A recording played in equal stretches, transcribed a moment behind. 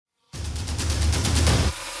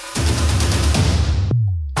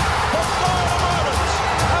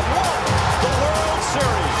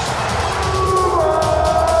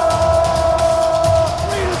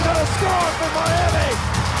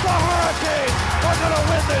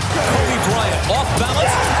is good. Kobe Bryant off balance.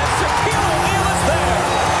 And Shaquille O'Neal is there.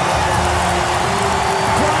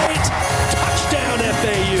 Bryant, touchdown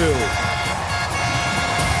FAU.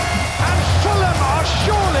 And Fulham are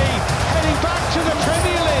surely heading back to the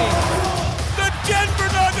Premier League. The Denver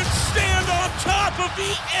Nuggets stand on top of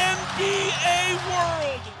the NBA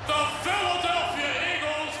world. The Philadelphia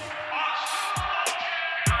Eagles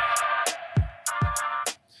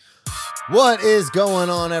What is going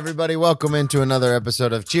on, everybody? Welcome into another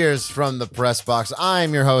episode of Cheers from the Press Box.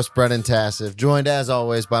 I'm your host, Brennan Tassif, joined as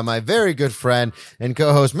always by my very good friend and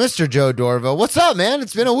co-host, Mr. Joe Dorville. What's up, man?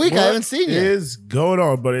 It's been a week. I haven't seen you. What is going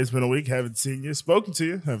on, buddy? It's been a week. Haven't seen you. Spoken to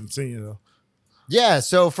you. Haven't seen you, though. Yeah,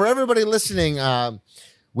 so for everybody listening,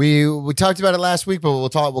 we talked about it last week, but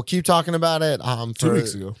we'll keep talking about it. 2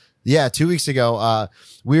 weeks ago. Yeah, 2 weeks ago.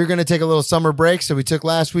 We were going to take a little summer break, so we took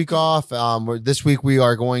last week off. This week we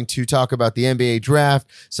are going to talk about the NBA draft,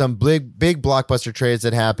 some big blockbuster trades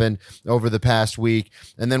that happened over the past week,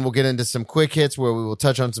 and then we'll get into some quick hits where we will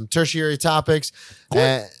touch on some tertiary topics.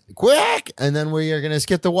 Quick! And then we are going to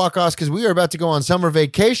skip the walk-offs because we are about to go on summer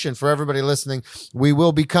vacation. For everybody listening, we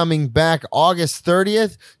will be coming back August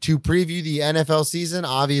 30th to preview the NFL season.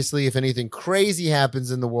 Obviously, if anything crazy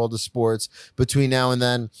happens in the world of sports between now and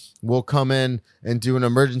then, we'll come in and do an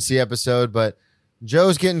emergency episode. But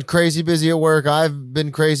Joe's getting crazy busy at work. I've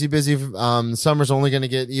been crazy busy. Summer's only going to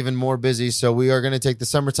get even more busy, so we are going to take the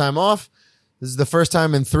summertime off. This is the first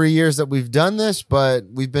time in 3 years that we've done this, but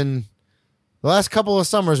the last couple of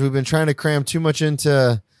summers, we've been trying to cram too much at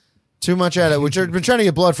it. We've been trying to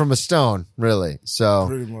get blood from a stone, really. So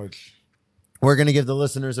Pretty much. we're going to give the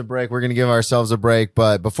listeners a break. We're going to give ourselves a break.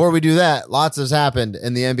 But before we do that, lots has happened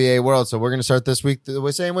in the NBA world. So we're going to start this week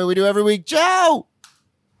the same way we do every week. Joe!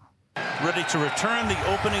 ready to return the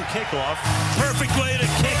opening kickoff. Perfect way to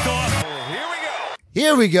kick off.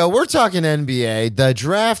 Here we go. We're talking NBA. The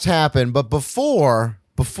draft happened. But before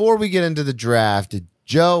we get into the draft,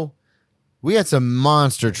 Joe, we had some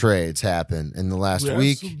monster trades happen in the last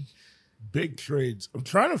week. Some big trades. I'm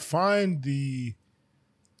trying to find the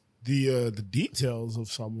details of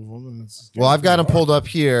some of them. And Well, I've got them pulled up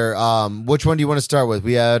here. Which one do you want to start with?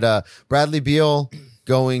 We had Bradley Beal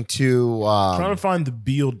going to trying to find the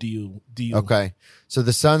Beal deal. Okay. So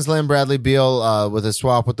the Suns land Bradley Beal with a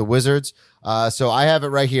swap with the Wizards. So I have it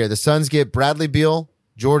right here. The Suns get Bradley Beal,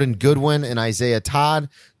 Jordan Goodwin, and Isaiah Todd.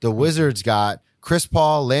 The Wizards got Chris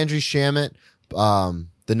Paul, Landry Shamet,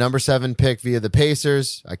 the number 7 pick via the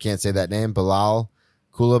Pacers. I can't say that name. Bilal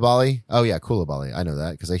Coulibaly. Oh, yeah, Coulibaly. I know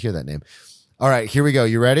that because I hear that name. All right, here we go.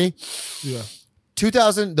 You ready? Yeah.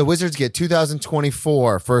 The Wizards get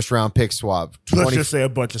 2024 first-round pick swap. Let's just say a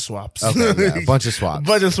bunch of swaps. Okay, yeah, a bunch of swaps. A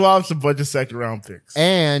bunch of swaps, a bunch of second-round picks.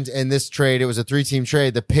 And in this trade, it was a 3-team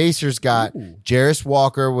trade. The Pacers got Jarris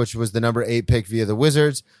Walker, which was the number 8 pick via the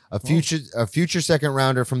Wizards, a future second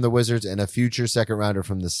rounder from the Wizards, and a future second rounder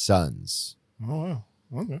from the Suns. Oh, wow.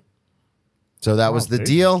 Okay. So that was the Pacers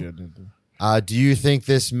deal. getting it. Do you think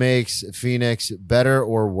this makes Phoenix better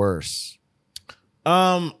or worse?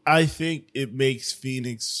 I think it makes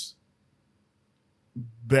Phoenix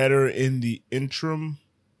better in the interim.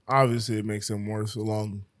 Obviously, it makes them worse a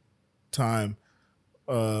long time.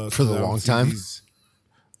 For the long time?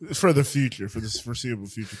 For the future, for this foreseeable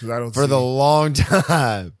future, because I don't For the long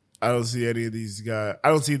time. I don't see any of these guys. I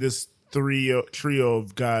don't see this trio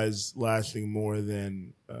of guys lasting more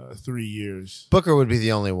than 3 years. Booker would be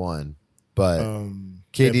the only one, but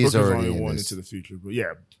KD's Booker's already only in one this. into the future. But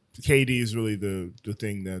yeah, KD is really the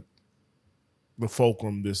thing that the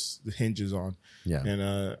fulcrum this hinges on. Yeah.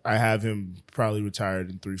 And I have him probably retired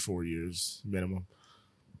in 3-4 years minimum.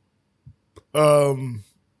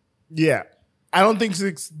 Yeah. I don't think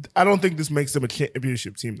this makes them a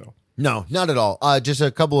championship team though. No, not at all. Just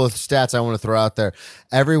a couple of stats I want to throw out there.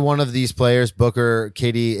 Every one of these players, Booker,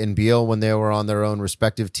 KD, and Beal, when they were on their own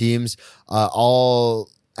respective teams, all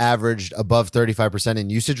averaged above 35% in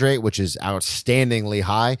usage rate, which is outstandingly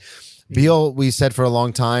high. Beal, we said for a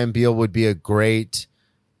long time, Beal would be a great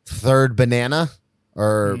third banana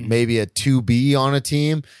or maybe a 2B on a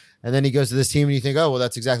team. And then he goes to this team and you think, oh, well,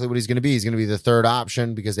 that's exactly what he's going to be. He's going to be the third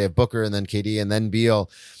option because they have Booker and then KD and then Beal.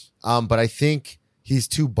 But I think he's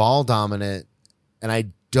too ball dominant. And I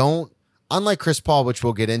don't, unlike Chris Paul, which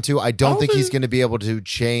we'll get into, I don't think he's going to be able to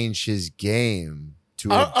change his game to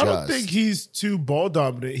adjust. I don't think he's too ball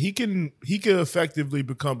dominant. He can effectively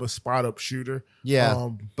become a spot up shooter. Yeah,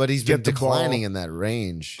 but he's been get the declining ball. in that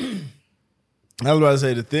range. I was about to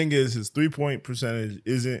say, the thing is, his 3-point percentage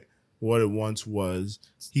isn't what it once was.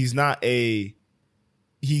 He's not a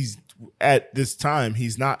he's at this time,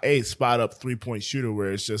 he's not a spot up 3-point shooter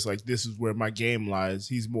where it's just like, this is where my game lies.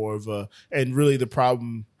 He's more of and really the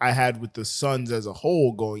problem I had with the Suns as a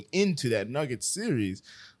whole going into that Nuggets series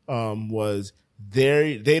was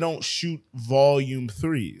they don't shoot volume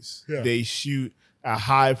threes. Yeah. They shoot a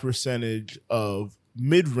high percentage of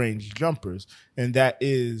mid-range jumpers, and that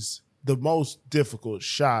is the most difficult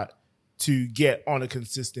shot to get on a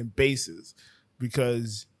consistent basis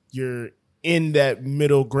because you're in that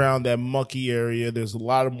middle ground, that mucky area. There's a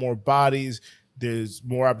lot of more bodies. There's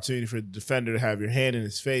more opportunity for the defender to have your hand in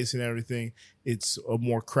his face and everything. It's a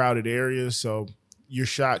more crowded area, so your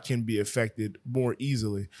shot can be affected more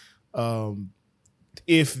easily.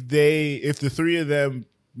 If the three of them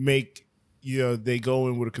make, they go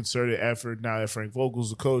in with a concerted effort now that Frank Vogel's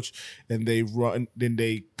the coach, and they run, then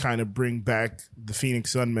they kind of bring back the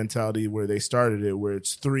Phoenix Sun mentality where they started it, where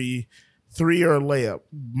it's three or a layup.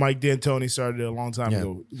 Mike D'Antoni started it a long time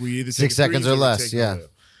ago. We either 6 seconds or less. Yeah.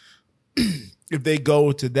 If they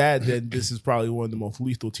go to that, then this is probably one of the most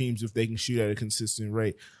lethal teams if they can shoot at a consistent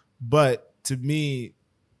rate. But to me,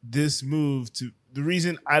 this move the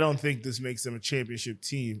reason I don't think this makes them a championship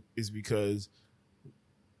team is because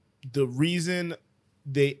the reason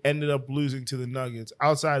they ended up losing to the Nuggets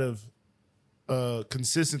outside of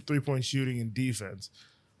consistent 3-point shooting and defense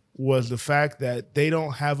was the fact that they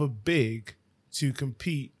don't have a big to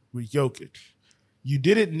compete with Jokic. You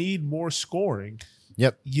didn't need more scoring.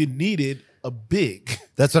 Yep. You needed a big.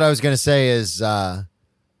 That's what I was going to say is the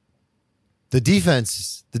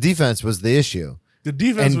defense was the issue. The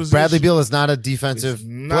defense and Bradley Beal is not a defensive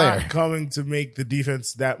player. Not coming to make the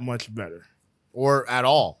defense that much better. Or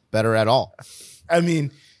better at all. I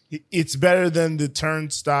mean, it's better than the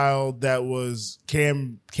turnstile that was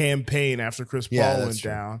campaign after Chris Paul went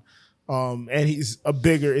down. And he's a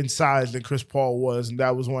bigger in size than Chris Paul was. And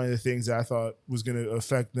that was one of the things that I thought was going to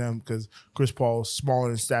affect them because Chris Paul is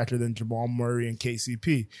smaller in stature than Jamal Murray and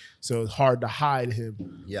KCP. So it's hard to hide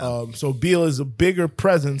him. Yeah. So Beal is a bigger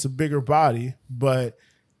presence, a bigger body, but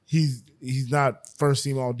he's not first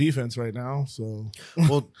team all defense right now. So,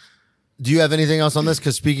 well, do you have anything else on this?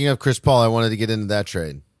 Because speaking of Chris Paul, I wanted to get into that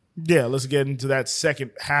trade. Yeah, let's get into that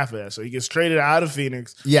second half of that. So he gets traded out of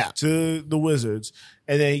Phoenix to the Wizards,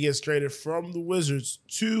 and then he gets traded from the Wizards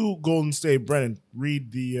to Golden State. Brennan,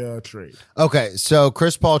 read the trade. Okay, so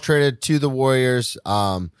Chris Paul traded to the Warriors.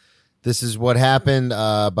 This is what happened.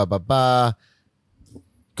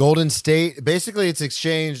 Golden State, basically it's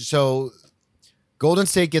exchange. So Golden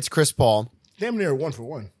State gets Chris Paul. Damn near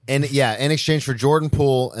 1-for-1. And in exchange for Jordan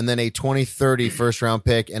Poole and then a 2030 first round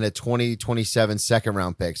pick and a 2027 second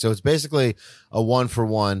round pick. So it's basically a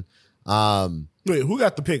 1-for-1. Wait, who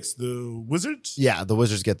got the picks? The Wizards? Yeah, the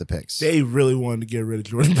Wizards get the picks. They really wanted to get rid of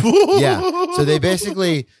Jordan Poole. Yeah. So they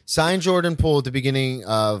basically signed Jordan Poole at the beginning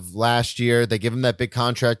of last year. They give him that big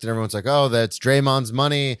contract and everyone's like, oh, that's Draymond's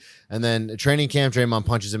money. And then at training camp, Draymond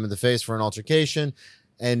punches him in the face for an altercation.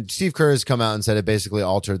 And Steve Kerr has come out and said it basically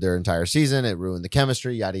altered their entire season. It ruined the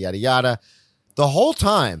chemistry, yada, yada, yada. The whole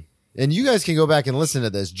time, and you guys can go back and listen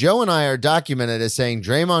to this, Joe and I are documented as saying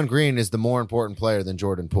Draymond Green is the more important player than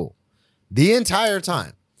Jordan Poole. The entire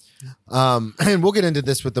time. And we'll get into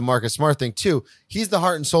this with the Marcus Smart thing too. He's the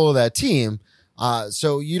heart and soul of that team.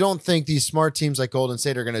 So you don't think these smart teams like Golden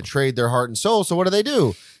State are going to trade their heart and soul. So what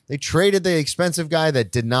do? They traded the expensive guy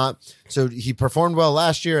that did not. So he performed well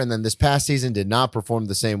last year, and then this past season did not perform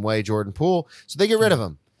the same way, Jordan Poole. So they get rid of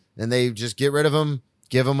him, and they just get rid of him,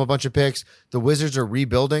 give him a bunch of picks. The Wizards are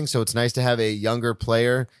rebuilding, so it's nice to have a younger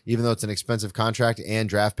player, even though it's an expensive contract and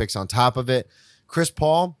draft picks on top of it. Chris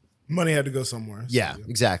Paul. Money had to go somewhere. Yeah,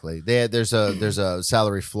 exactly. There's a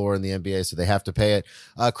salary floor in the NBA, so they have to pay it.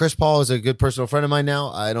 Chris Paul is a good personal friend of mine now.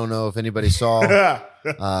 I don't know if anybody saw.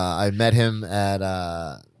 I met him at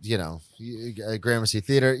Gramercy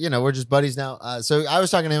Theater. We're just buddies now. So I was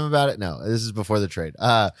talking to him about it. No, this is before the trade.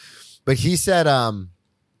 But he said,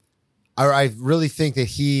 I really think that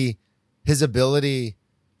his ability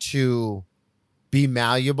to be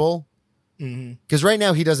malleable, because right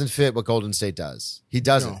now he doesn't fit what Golden State does. He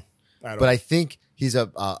doesn't. No. But I think he's a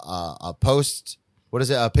post,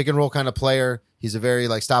 a pick and roll kind of player. He's a very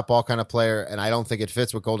stop ball kind of player, and I don't think it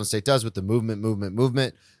fits what Golden State does with the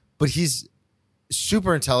movement. But he's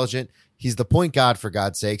super intelligent. He's the point guard, for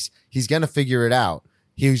God's sakes. He's going to figure it out.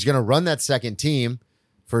 He's going to run that second team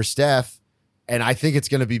for Steph, and I think it's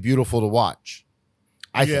going to be beautiful to watch.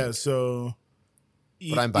 I think. So.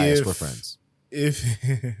 But I'm biased. We're friends.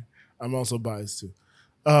 I'm also biased too.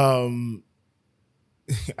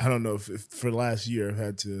 I don't know if for last year I've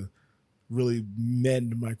had to really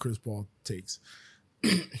mend my Chris Paul takes,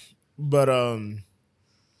 but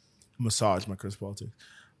massage my Chris Paul takes.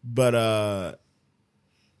 But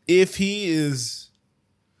if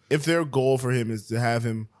their goal for him is to have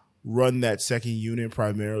him run that second unit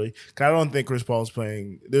primarily, 'cause I don't think Chris Paul's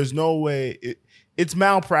playing. There's no way it's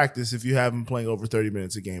malpractice if you have him playing over 30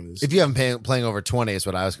 minutes a game. If you have him playing over 20, is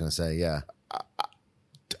what I was going to say. Yeah.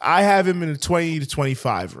 I have him in the 20 to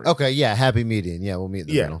 25 range. Okay, yeah, happy median. Yeah, we'll meet in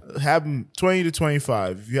the middle. Have him 20 to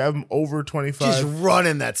 25. If you have him over 25, just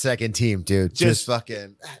running that second team, dude. Just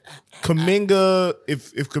fucking Kuminga.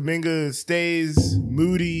 If Kuminga stays,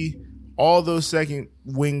 Moody, all those second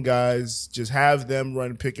wing guys, just have them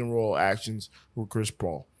run pick and roll actions with Chris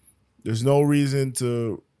Paul. There's no reason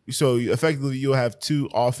to. So effectively, you'll have two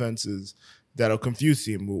offenses that'll confuse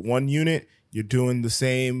him. With one unit, you're doing the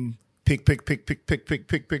same. Pick, run,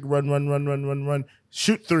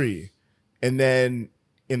 shoot three. And then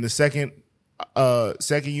in the second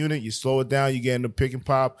unit, you slow it down, you get into pick and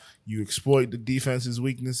pop, you exploit the defense's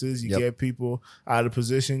weaknesses, you get people out of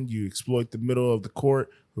position, you exploit the middle of the court,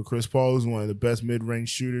 where Chris Paul is one of the best mid-range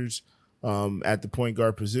shooters at the point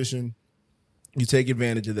guard position. You take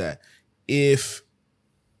advantage of that. If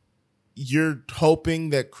you're hoping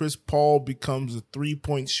that Chris Paul becomes a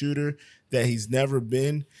three-point shooter that he's never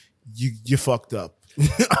been, you fucked up.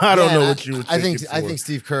 I don't know what you were thinking. I think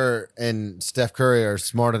Steve Kerr and Steph Curry are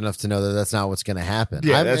smart enough to know that that's not what's going to happen.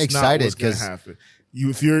 Yeah, I'm that's excited because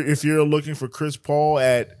if you're looking for Chris Paul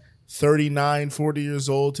at 39, 40 years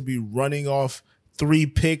old to be running off 3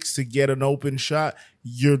 picks to get an open shot,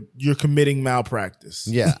 you're committing malpractice.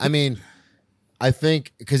 Yeah, I mean, I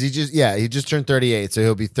think because he just turned 38, so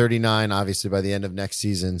he'll be 39 obviously by the end of next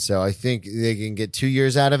season. So I think they can get 2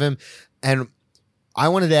 years out of him. And I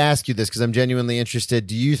wanted to ask you this because I'm genuinely interested.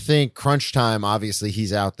 Do you think crunch time, obviously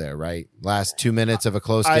he's out there, right? Last 2 minutes of a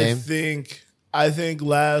close game? I think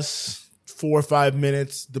last 4 or 5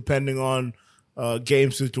 minutes, depending on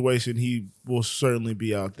game situation, he will certainly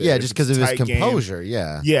be out there. Yeah, just because of his composure.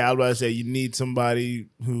 Yeah, I was about to say, you need somebody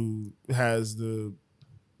who has the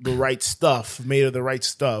right stuff, made of the right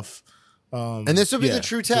stuff. And this will be the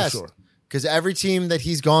true test. Because every team that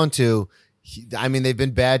he's gone to, they've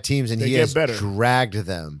been bad teams, and he has dragged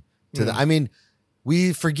them to the. I mean,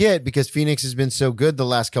 we forget because Phoenix has been so good the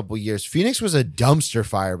last couple of years. Phoenix was a dumpster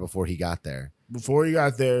fire before he got there. Before he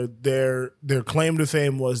got there, their claim to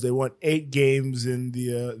fame was they won 8 games in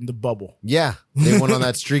the bubble. Yeah, they went on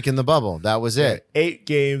that streak in the bubble. That was it. 8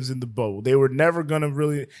 games in the bubble. They were never going to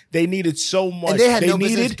really. They needed so much. And they had no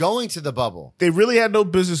business going to the bubble. They really had no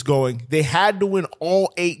business going. They had to win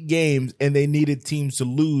all 8 games, and they needed teams to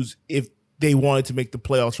lose if they wanted to make the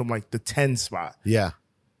playoffs from like the 10 spot. Yeah.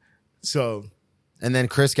 So. And then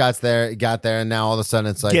Chris got there, and now all of a sudden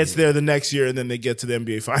it's like gets there the next year, and then they get to the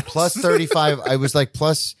NBA Finals. Plus 35. I was like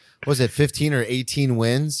plus, was it 15 or 18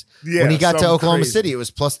 wins? Yeah. When he got to Oklahoma City, it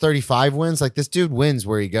was plus 35 wins. Like this dude wins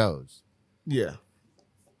where he goes. Yeah.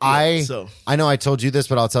 I know I told you this,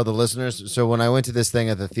 but I'll tell the listeners. So when I went to this thing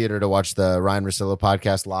at the theater to watch the Ryan Russillo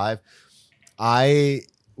podcast live,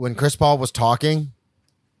 when Chris Paul was talking,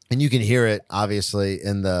 and you can hear it obviously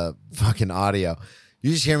in the fucking audio.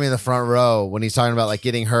 You just hear me in the front row when he's talking about like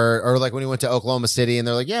getting hurt, or like when he went to Oklahoma City and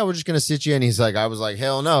they're like, yeah, we're just going to sit you. And he's like, I was like,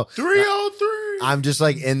 hell no. 303. I'm just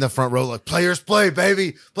like in the front row, like players play,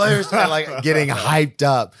 baby. Players play, like getting hyped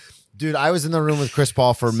up. Dude, I was in the room with Chris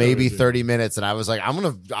Paul for maybe 30 minutes and I was like,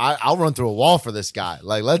 I'll run through a wall for this guy.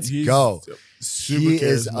 Like, let's go. He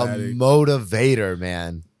is a motivator,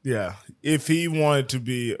 man. Yeah. If he wanted to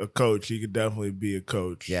be a coach, he could definitely be a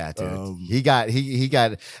coach. Yeah, dude. He got,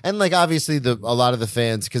 and like obviously a lot of the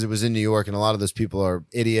fans, because it was in New York, and a lot of those people are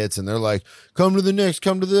idiots, and they're like, come to the Knicks,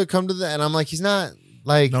 come to the, and I'm like, he's not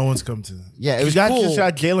like, no one's come to. Yeah, it was cool. Just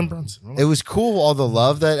got Jalen Brunson. It was cool, all the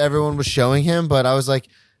love that everyone was showing him, but I was like,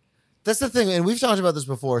 that's the thing, and we've talked about this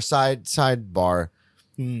before. Sidebar,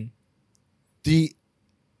 the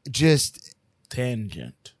just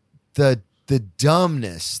tangent, the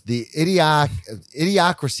dumbness, the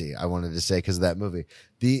idiocracy, I wanted to say because of that movie,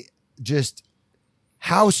 the just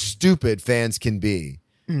how stupid fans can be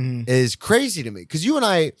is crazy to me. Because you and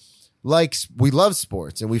I we love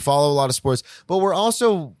sports and we follow a lot of sports, but we're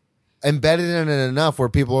also embedded in it enough where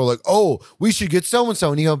people are like, oh, we should get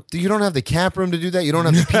so-and-so. And you go, you don't have the cap room to do that. You don't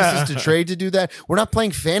have the pieces to trade to do that. We're not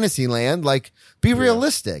playing fantasy land. Like, be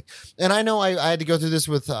realistic. And I know I had to go through this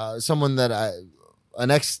with someone that an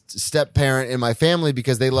ex-step parent in my family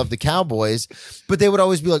because they love the Cowboys, but they would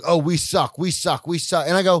always be like, oh, we suck.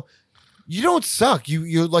 And I go, you don't suck.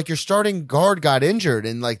 You're like, your starting guard got injured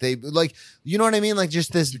and like they like, you know what I mean? Like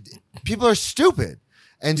just this, people are stupid.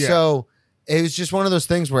 And so it was just one of those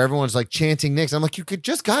things where everyone's like chanting Knicks. I'm like, you could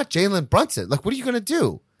just got Jalen Brunson. Like, what are you going to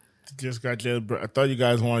do? Just got I thought you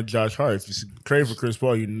guys wanted Josh Hart. If you trade for Chris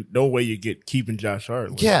Paul, no way you get keeping Josh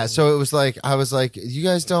Hart. Yeah, so it was like I was like, you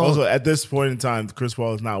guys don't. Also, at this point in time, Chris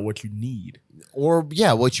Paul is not what you need, or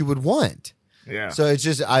what you would want. Yeah. So it's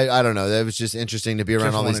just I don't know. That was just interesting to be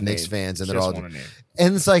around all these Knicks fans, and they're all.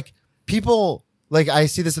 And it's like people. Like, I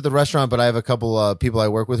see this at the restaurant, but I have a couple of people I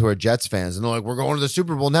work with who are Jets fans, and they're like, we're going to the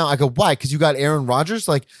Super Bowl now. I go, why? Because you got Aaron Rodgers?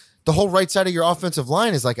 Like, the whole right side of your offensive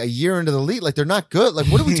line is like a year into the league. Like, they're not good. Like,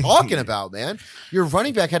 what are we talking about, man? Your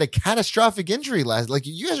running back had a catastrophic injury last. Like,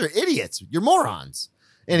 you guys are idiots. You're morons.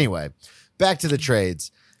 Anyway, back to the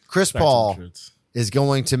trades. Chris Paul is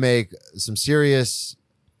going to make some serious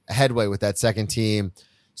headway with that second team.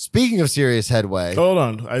 Speaking of serious headway. Hold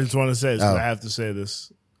on. I just want to say this. I have to say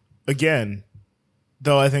this. Again,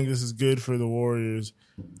 though I think this is good for the Warriors.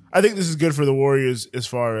 I think this is good for the Warriors as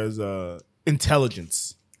far as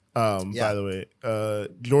intelligence. By the way,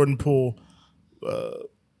 Jordan Poole,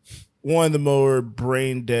 one of the more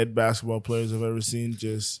brain dead basketball players I've ever seen,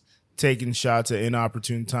 just taking shots at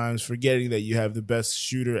inopportune times, forgetting that you have the best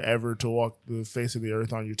shooter ever to walk the face of the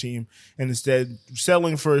earth on your team, and instead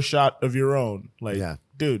settling for a shot of your own. Like,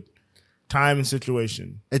 dude, time and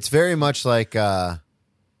situation. It's very much like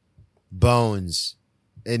Bones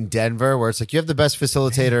in Denver, where it's like you have the best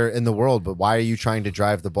facilitator in the world, but why are you trying to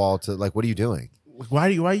drive the ball to, like, what are you doing? Why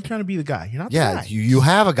are you trying to be the guy? You're not the guy. You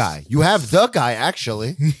have a guy. You have the guy,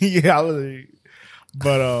 actually.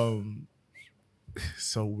 But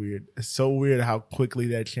so weird. It's so weird how quickly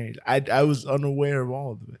that changed. I was unaware of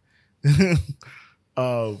all of it.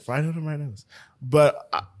 Right under my nose. But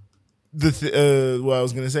what I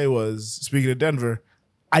was going to say was, speaking of Denver,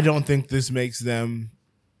 I don't think this makes them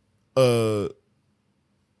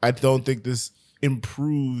I don't think this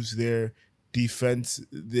improves their defense,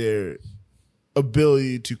 their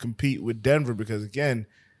ability to compete with Denver, because, again,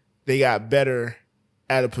 they got better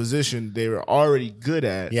at a position they were already good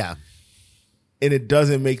at. Yeah. And it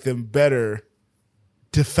doesn't make them better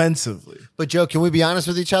defensively. But, Joe, can we be honest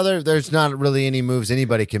with each other? There's not really any moves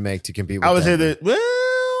anybody can make to compete with I would Denver. say that,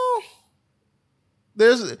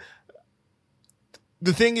 there's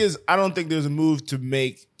the thing is, I don't think there's a move to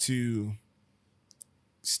make to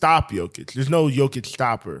stop Jokic. There's no Jokic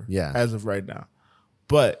stopper as of right now.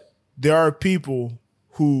 But there are people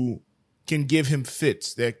who can give him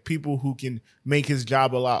fits. There are people who can make his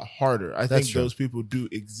job a lot harder. I think those people do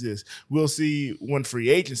exist. We'll see when free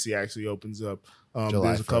agency actually opens up.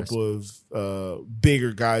 There's a couple of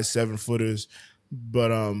bigger guys, 7-footers. But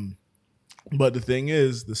the thing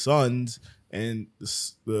is, the Suns and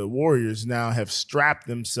the Warriors now have strapped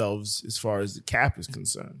themselves as far as the cap is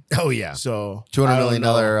concerned. Oh, yeah. So $200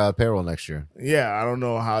 million payroll next year. Yeah, I don't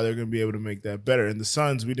know how they're going to be able to make that better. And the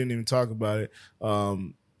Suns, we didn't even talk about it.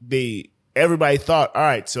 Everybody thought, all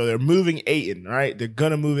right, so they're moving Ayton, right? They're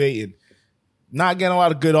going to move Ayton. Not getting a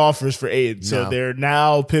lot of good offers for Ayton. So they're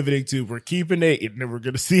now pivoting to, we're keeping Ayton and we're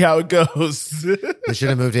going to see how it goes. They should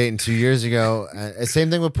have moved Ayton 2 years ago. Same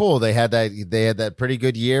thing with Poole. They had that pretty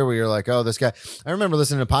good year where you're like, oh, this guy. I remember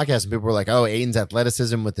listening to podcasts and people were like, oh, Ayton's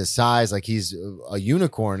athleticism with his size, like he's a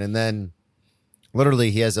unicorn. And then literally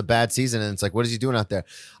he has a bad season and it's like, what is he doing out there?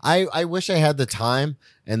 I wish I had the time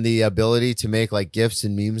and the ability to make like GIFs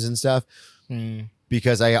and memes and stuff.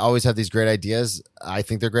 Because I always have these great ideas. I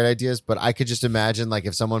think they're great ideas, but I could just imagine like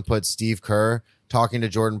if someone put Steve Kerr talking to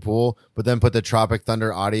Jordan Poole, but then put the Tropic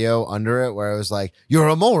Thunder audio under it where it was like, you're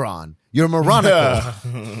a moron. You're moronical.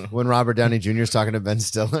 When Robert Downey Jr. is talking to Ben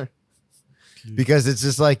Stiller. Because it's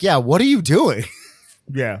just like, yeah, what are you doing?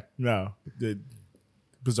 Yeah, no.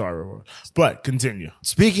 Bizarre. But continue.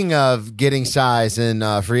 Speaking of getting size in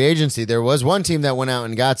free agency, there was one team that went out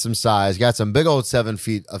and got some size, got some big old 7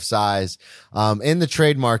 feet of size in the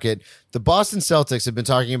trade market. The Boston Celtics have been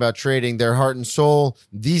talking about trading their heart and soul,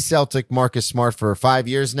 the Celtic Marcus Smart, for 5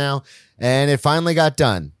 years now, and it finally got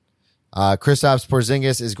done. Kristaps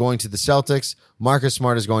Porzingis is going to the Celtics. Marcus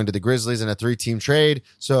Smart is going to the Grizzlies in a 3-team trade.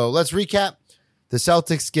 So let's recap. The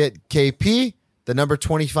Celtics get KP, the number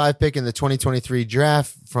 25 pick in the 2023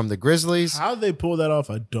 draft from the Grizzlies. How they pull that off,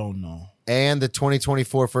 I don't know. And the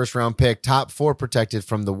 2024 first-round pick, top 4 protected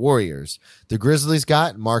from the Warriors. The Grizzlies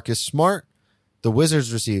got Marcus Smart. The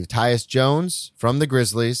Wizards received Tyus Jones from the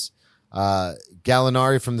Grizzlies,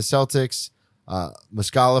 Gallinari from the Celtics,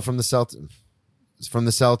 Muscala from the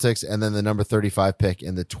Celtics, and then the number 35 pick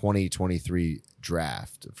in the 2023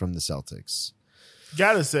 draft from the Celtics.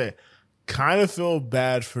 Gotta say, kind of feel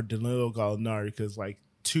bad for Danilo Gallinari because like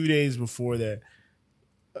 2 days before that,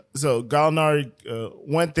 so Gallinari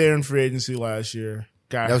went there in free agency last year.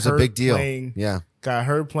 That was a big deal. Got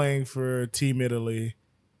hurt playing for Team Italy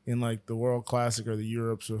in like the World Classic or the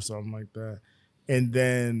Europes or something like that. and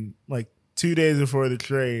then like 2 days before the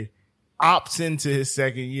trade, opts into his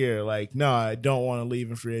second year. Like, no, I don't want to leave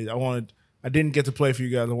in free agency. I didn't get to play for you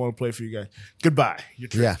guys. I want to play for you guys. Goodbye. You're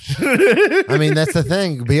trash. Yeah. I mean, that's the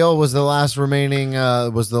thing. Beal was the last remaining,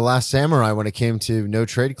 was the last samurai when it came to no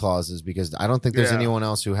trade clauses, because I don't think there's anyone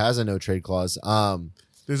else who has a no trade clause.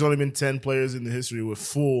 There's only been 10 players in the history with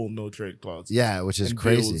full no trade clauses. Yeah, which is and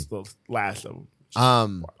crazy. Beal was the last of them.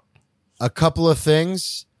 Wow. A couple of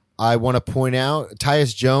things I want to point out.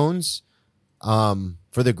 Tyus Jones,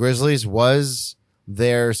 for the Grizzlies, was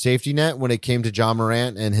their safety net when it came to John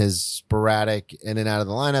Morant and his sporadic in and out of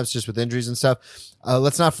the lineups just with injuries and stuff.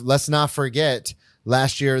 Let's not forget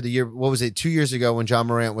last year, what was it, 2 years ago when John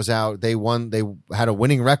Morant was out, they had a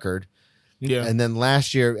winning record. Yeah. And then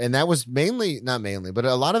last year, and that was not mainly, but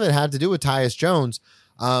a lot of it had to do with Tyus Jones.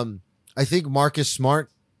 I think Marcus Smart,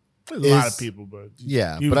 there's a lot of people, but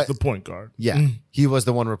he was the point guard. Yeah, he was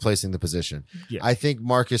the one replacing the position. Yeah. I think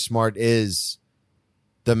Marcus Smart is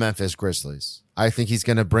the Memphis Grizzlies. I think he's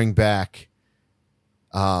going to bring back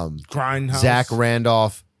Grindhouse. Zach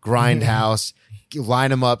Randolph, Grindhouse,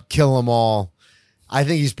 line him up, kill them all. I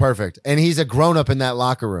think he's perfect, and he's a grown up in that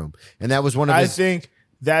locker room, and that was one of his. I think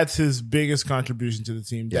that's his biggest contribution to the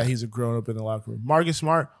team. That he's a grown up in the locker room. Marcus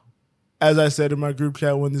Smart, as I said in my group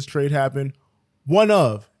chat when this trade happened, one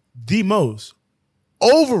of the most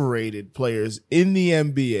overrated players in the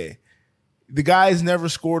NBA. The guy's never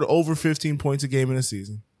scored over 15 points a game in a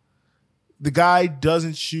season. The guy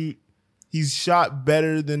doesn't shoot. He's shot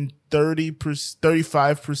better than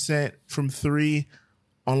 35% from three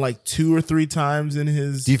on like 2 or 3 times in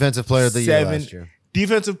his defensive player of the year last year.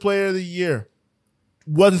 Defensive player of the year.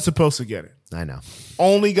 Wasn't supposed to get it. I know.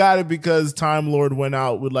 Only got it because Time Lord went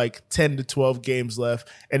out with like 10 to 12 games left,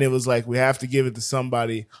 and it was like, we have to give it to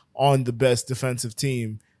somebody on the best defensive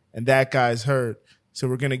team, and that guy's hurt, so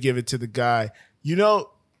we're going to give it to the guy. You know,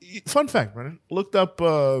 fun fact, Brennan, looked up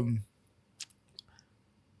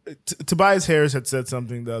Tobias Harris had said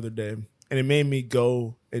something the other day, and it made me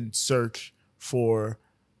go and search for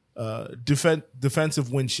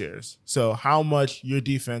defensive win shares. So how much your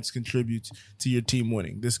defense contributes to your team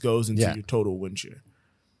winning. This goes into your total win share.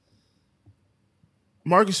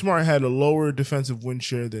 Marcus Smart had a lower defensive win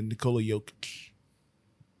share than Nikola Jokic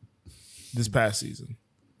this past season.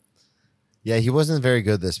 Yeah, he wasn't very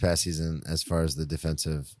good this past season as far as the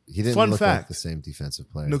defensive. He didn't look like the same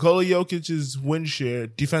defensive player. Nikola Jokic's win share,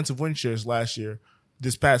 defensive win shares last year,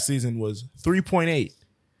 this past season was 3.8.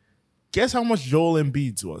 Guess how much Joel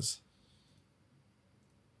Embiid's was?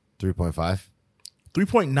 3.5?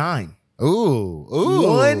 3.9.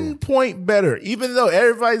 Ooh. 1 point better. Even though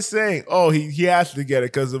everybody's saying, oh, he has to get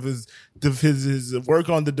it because of his work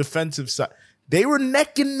on the defensive side. They were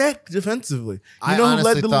neck and neck defensively. You know who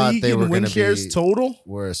led the league in win shares total?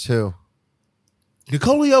 Whereas who?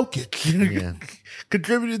 Nikola Jokic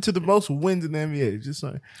contributed to the most wins in the NBA. Just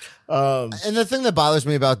saying. And the thing that bothers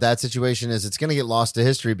me about that situation is it's going to get lost to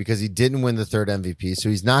history because he didn't win the third MVP, so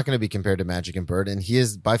he's not going to be compared to Magic and Bird, and he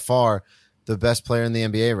is by far the best player in the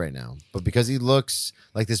NBA right now. But because he looks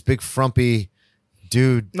like this big frumpy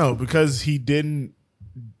dude. No, because he didn't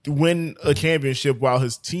win a championship while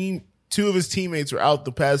two of his teammates were out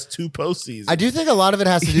the past 2 postseasons. I do think a lot of it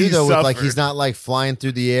has to do though with like he's not like flying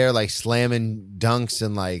through the air like slamming dunks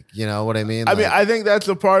and like, you know what I mean? I mean, I think that's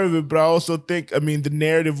a part of it, but I also think, the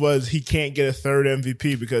narrative was he can't get a third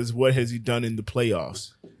MVP because what has he done in the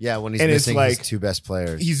playoffs? Yeah, when he's missing his 2 best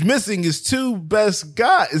players. He's missing his 2 best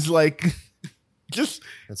guys. Like, just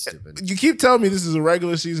that's stupid. You keep telling me this is a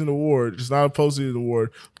regular season award. It's not a postseason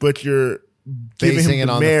award, but you're basing giving him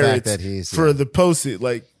it on the fact that he's for the postseason.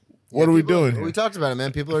 Like, what are we doing here? We talked about it,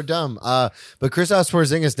 man. People are dumb. But Kristaps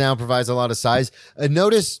Porzingis now provides a lot of size.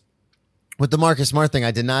 Notice with the Marcus Smart thing,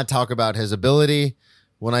 I did not talk about his ability.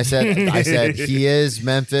 When I said he is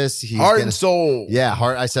Memphis. He's heart and soul. Yeah,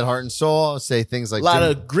 I said heart and soul. I'll say things like a lot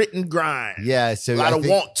of grit and grind. Yeah, so a lot of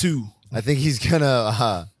want to. I think he's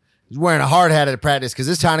gonna he's wearing a hard hat at practice because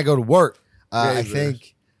it's time to go to work. I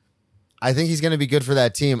think he's gonna be good for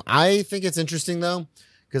that team. I think it's interesting though,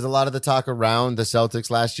 because a lot of the talk around the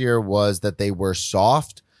Celtics last year was that they were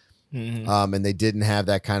soft, and they didn't have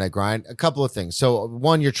that kind of grind. A couple of things. So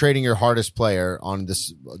one, you're trading your hardest player on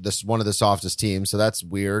this one of the softest teams, so that's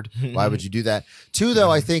weird. Why would you do that? 2,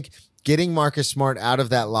 though, I think getting Marcus Smart out of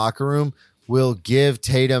that locker room will give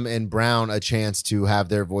Tatum and Brown a chance to have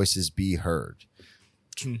their voices be heard.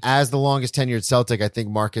 As the longest tenured Celtic, I think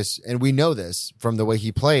Marcus, and we know this from the way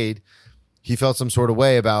he played, he felt some sort of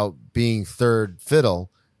way about being third fiddle.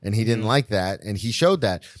 And he didn't like that, and he showed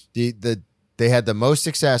that. They had the most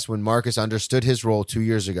success when Marcus understood his role 2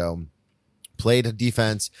 years ago, played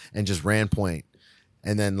defense, and just ran point.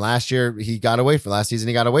 And then last season, he got away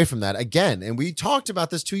from that again. And we talked about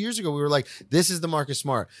this 2 years ago. We were like, this is the Marcus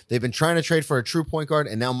Smart. They've been trying to trade for a true point guard,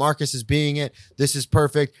 and now Marcus is being it. This is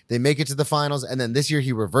perfect. They make it to the finals. And then this year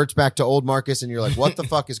he reverts back to old Marcus, and you're like, what the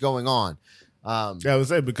fuck is going on? I would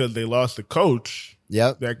say because they lost the coach.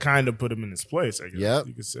 Yep. That kind of put him in his place, I guess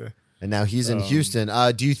you could say. And now he's in Houston.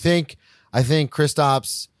 Do you think, I think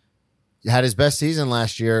Kristaps had his best season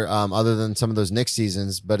last year, other than some of those Knicks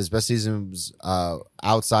seasons, but his best season was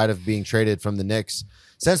outside of being traded from the Knicks.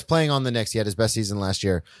 Since playing on the Knicks, he had his best season last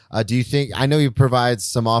year. Do you think, I know he provides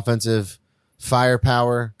some offensive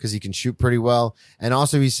firepower because he can shoot pretty well, and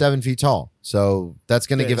also he's 7 feet tall. So that's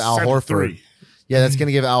going to give Al Horford. Yeah, that's going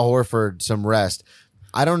to give Al Horford some rest.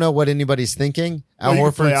 I don't know what anybody's thinking. Al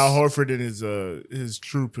Horford in his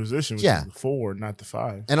true position, which is the 4, not the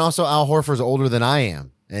 5. And also Al Horford's older than I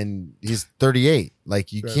am. And he's 38.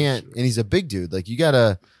 Like you can't, and he's a big dude. Like you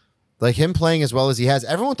gotta, like him playing as well as he has.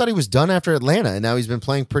 Everyone thought he was done after Atlanta, and now he's been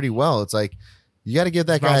playing pretty well. It's like you got to give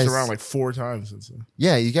that guy around like 4 times since then.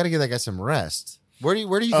 Yeah, you got to give that guy some rest. Where do you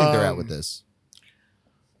think they're at with this?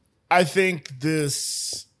 I think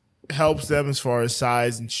this helps them as far as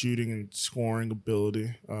size and shooting and scoring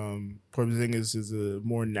ability. Porzingis is a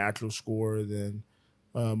more natural scorer than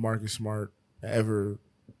Marcus Smart ever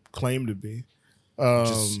claimed to be. Which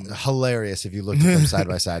is hilarious if you look at them side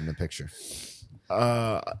by side in the picture.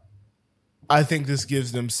 I think this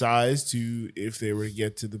gives them size to, if they were to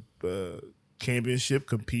get to the championship,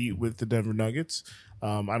 compete with the Denver Nuggets.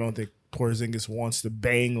 I don't think Porzingis wants to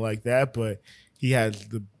bang like that, but he has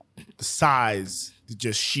the size,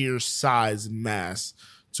 just sheer size and mass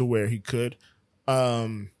to where he could.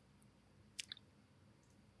 And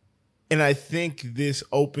I think this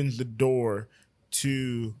opens the door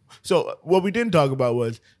to, so what we didn't talk about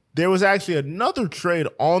was there was actually another trade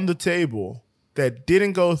on the table that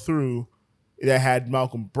didn't go through that had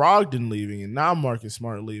Malcolm Brogdon leaving and now Marcus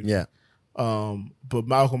Smart leaving. Yeah. But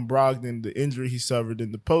Malcolm Brogdon, the injury he suffered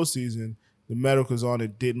in the postseason, the medicals on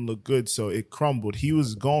it didn't look good, so it crumbled. He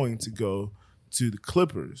was going to go to the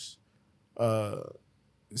Clippers. So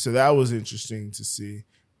that was interesting to see.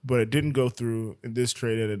 But it didn't go through, and this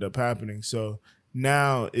trade ended up happening. So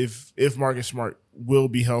now if Marcus Smart will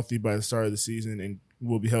be healthy by the start of the season and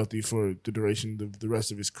will be healthy for the duration of the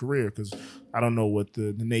rest of his career, because I don't know what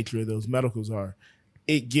the nature of those medicals are,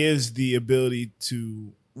 it gives the ability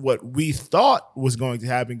to what we thought was going to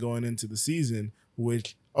happen going into the season,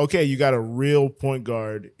 which, okay, you got a real point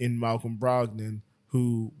guard in Malcolm Brogdon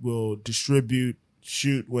who will distribute,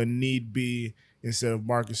 shoot when need be, instead of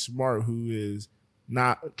Marcus Smart, who is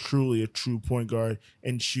not truly a true point guard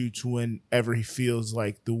and shoots whenever he feels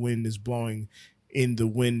like the wind is blowing in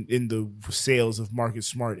the sails of Marcus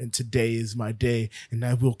Smart. And today is my day, and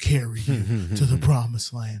I will carry you to the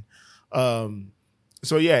promised land.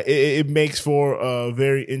 So yeah, it makes for a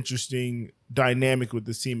very interesting dynamic with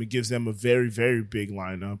this team. It gives them a very, very big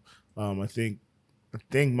lineup. I think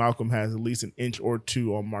Malcolm has at least an inch or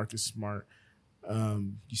two on Marcus Smart.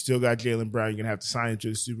 You still got Jaylen Brown. You're gonna have to sign him to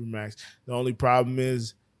the Supermax. The only problem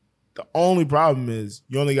is you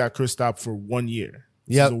only got Kristaps for 1 year.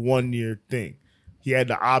 Yeah, it's a 1 year thing. He had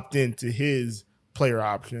to opt into his player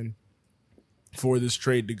option for this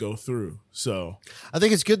trade to go through. So I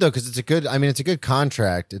think it's good though, because it's a good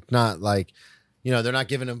contract. It's not like, they're not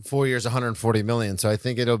giving him 4 years, $140 million. So I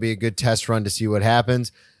think it'll be a good test run to see what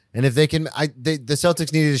happens. And if they can, the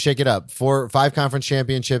Celtics needed to shake it up. 5 conference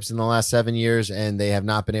championships in the last 7 years, and they have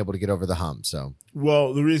not been able to get over the hump. So,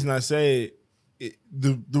 well, the reason I say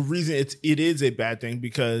the reason it is a bad thing,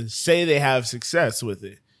 because say they have success with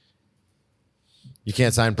it, you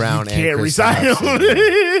can't sign Brown. You can't resign him.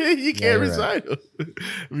 You can't resign him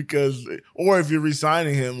because, or if you're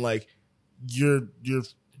resigning him, like you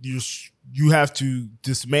have to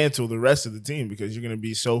dismantle the rest of the team because you're going to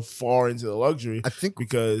be so far into the luxury. I think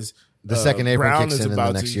because the second April Brown kicks in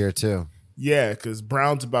the next year too. Yeah, because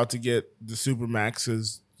Brown's about to get the Supermax,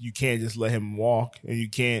 because you can't just let him walk, and you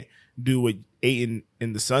can't do what Ayton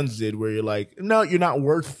and the Suns did, where you're like, no, you're not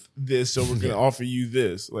worth this, so we're going to offer you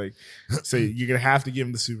this. Like, so you're going to have to give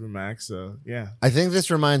him the Supermax. So yeah, I think this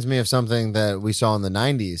reminds me of something that we saw in the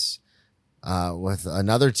 90s. With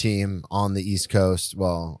another team on the East Coast,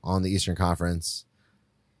 on the Eastern Conference.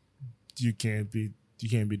 You can't be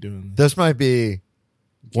doing this. This might be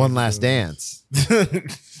one last dance.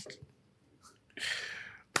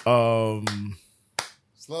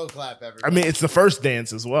 Slow clap, everybody. I mean, it's the first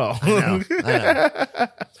dance as well. I know.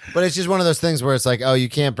 But it's just one of those things where it's like, oh, you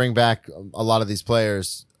can't bring back a lot of these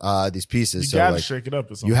players, these pieces. You gotta shake it up.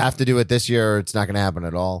 You have to do it this year, or it's not going to happen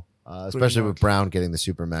at all. Especially with Brown getting the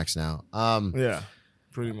Supermax now. Yeah,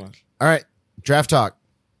 pretty much. All right. Draft talk.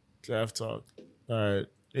 Draft talk. All right.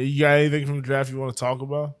 You got anything from the draft you want to talk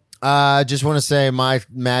about? Just want to say my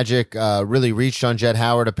Magic really reached on Jett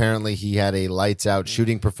Howard. Apparently, he had a lights out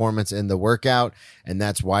shooting performance in the workout, and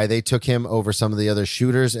that's why they took him over some of the other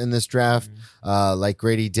shooters in this draft, like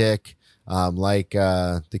Grady Dick, like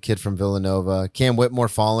the kid from Villanova. Cam Whitmore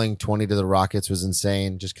falling 20 to the Rockets was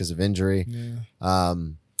insane just because of injury. Yeah.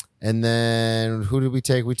 And then who did we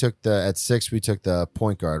take? We took at 6, we took the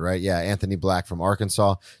point guard, right? Yeah, Anthony Black from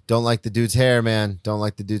Arkansas. Don't like the dude's hair, man. Don't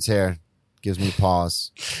like the dude's hair. Gives me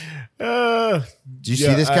pause. Do you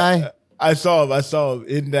see this guy? I saw him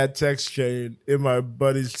in that text chain, in my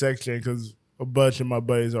buddy's text chain, because a bunch of my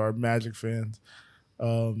buddies are Magic fans.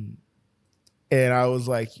 And I was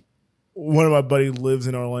like, one of my buddies lives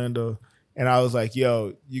in Orlando, and I was like,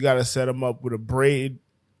 yo, you got to set him up with a braider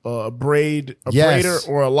or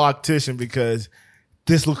a loctician, because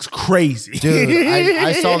this looks crazy. Dude,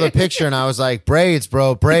 I saw the picture and I was like, braids,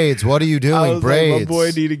 bro, braids. What are you doing? Braids. Like, my boy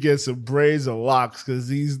need to get some braids or locks, because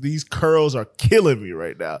these curls are killing me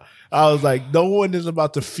right now. I was like, no one is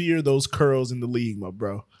about to fear those curls in the league, my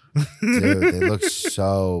bro. Dude, they look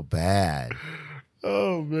so bad.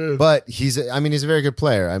 Oh, man. But he's a very good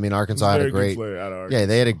player. I mean, Arkansas had a great player out of Arkansas. Yeah,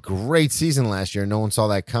 they had a great season last year. No one saw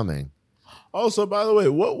that coming. Also, by the way,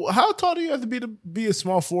 how tall do you have to be a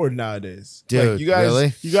small forward nowadays? Dude,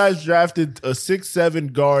 really? You guys drafted a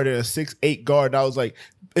 6'7" guard and a 6'8" guard. And I was like,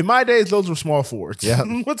 in my days, those were small forwards. Yeah.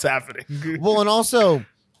 What's happening? Well, and also,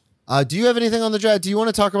 do you have anything on the draft? Do you want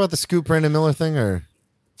to talk about the Scoot Brandon Miller thing, or?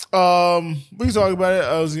 We can talk about it.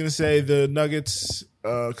 I was gonna say the Nuggets.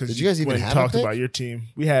 Because did you guys even have talked a pick? About your team?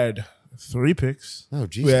 We had 3 picks. Oh,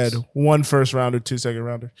 Jesus. We had 1 first rounder, 2 second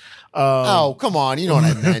rounder. Oh, come on! You know what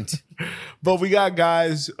I meant. But we got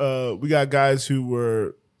guys. We got guys who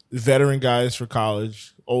were veteran guys for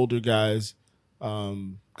college, older guys,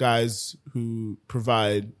 guys who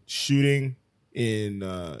provide shooting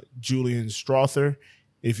in Julian Strother.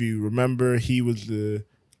 If you remember, he was the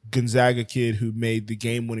Gonzaga kid who made the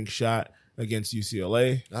game-winning shot against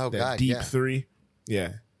UCLA. Oh, that God, deep yeah. 3.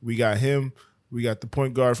 Yeah, we got him. We got the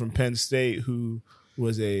point guard from Penn State who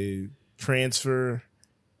was a transfer,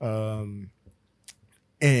 and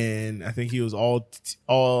I think he was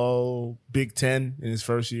all Big Ten in his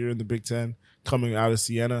first year in the Big Ten, coming out of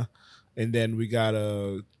Siena. And then we got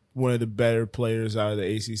one of the better players out of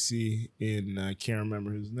the ACC in I can't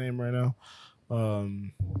remember his name right now.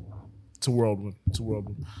 It's a whirlwind.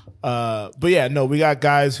 But yeah, no, we got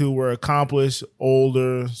guys who were accomplished,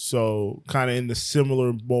 older, so kind of in the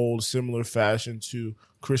similar mold, similar fashion to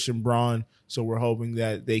Christian Braun. So we're hoping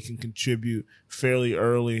that they can contribute fairly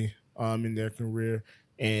early in their career,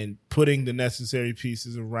 and putting the necessary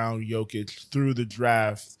pieces around Jokic through the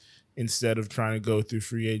draft instead of trying to go through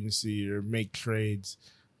free agency or make trades.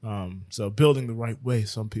 So building the right way,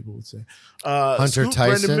 some people would say. Hunter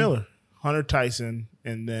Tyson. Brandon Miller. Hunter Tyson,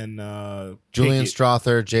 and then Julian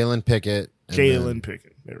Strother, Jalen Pickett.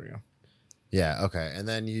 Pickett. There we go. Yeah, okay. And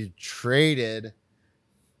then you traded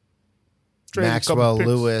Traded Maxwell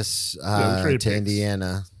Lewis to picks.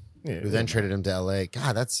 Indiana. Yeah, We then traded him to LA.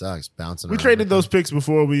 God, that sucks. Bouncing. we around traded like those that. picks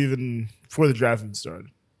before the draft even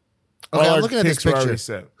started. Okay, All I'm our looking at this picks were already picture.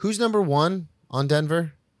 set. Who's number 1 on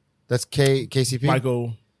Denver? That's KCP.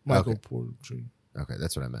 Michael Okay. Porter Jr. Okay,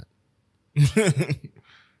 that's what I meant.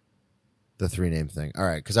 The 3-name thing. All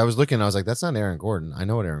right, because I was looking, I was like, that's not Aaron Gordon. I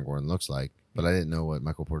know what Aaron Gordon looks like, but I didn't know what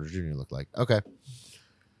Michael Porter Jr. looked like. Okay.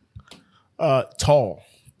 Tall,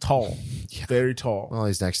 Yeah. very tall. Well,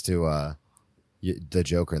 he's next to the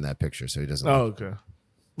Joker in that picture, so he doesn't. Oh, okay.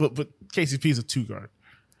 But KCP's a 2 guard.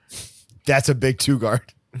 That's a big 2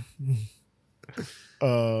 guard. But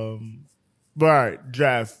all right,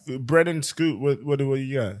 draft. Brendan Scoot, what do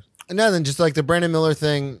you got? Nothing, just like the Brandon Miller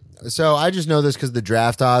thing. So I just know this because the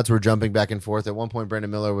draft odds were jumping back and forth. At one point, Brandon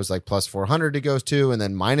Miller was like plus 400 to go to, and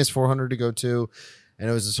then minus 400 to go to, and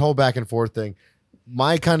it was this whole back and forth thing.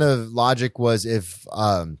 My kind of logic was if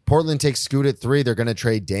Portland takes Scoot at 3, they're going to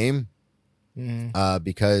trade Dame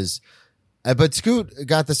because. But Scoot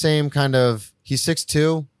got the same kind of. He's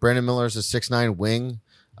 6'2". Brandon Miller's a 6'9" wing,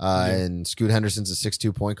 and Scoot Henderson's a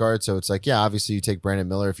 6'2" point guard. So it's like, yeah, obviously you take Brandon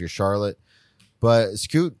Miller if you're Charlotte, but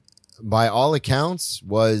Scoot, by all accounts,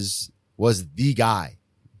 was the guy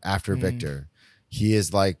after Victor. He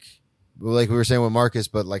is like we were saying with Marcus,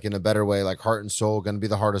 but like in a better way, like heart and soul, going to be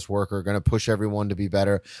the hardest worker, going to push everyone to be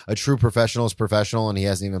better. A true professional is professional, and he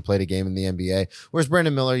hasn't even played a game in the NBA. Whereas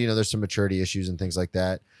Brandon Miller, there's some maturity issues and things like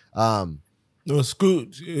that. No,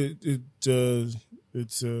 Scoot.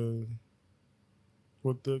 It's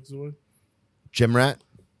what the word? Gym rat.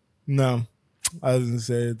 No, I was gonna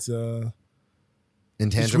say it's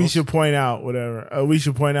Intangibles. We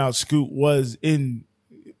should point out Scoot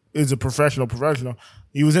is a professional.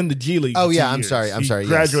 He was in the G League. Oh, for yeah, 2 I'm years. sorry. He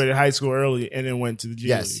graduated high school early and then went to the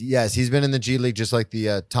G League. Yes. He's been in the G League just like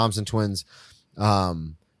the Thompson twins.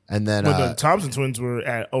 And then But the Thompson twins were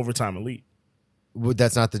at Overtime Elite.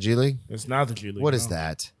 That's not the G League? It's not the G League. What is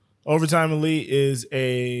that? Overtime Elite is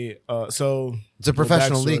it's a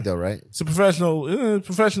professional league though, right? It's a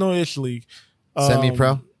professional-ish league.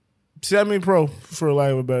 Semi-pro, for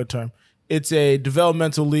lack of a better term. It's a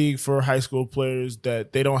developmental league for high school players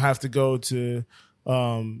that they don't have to go to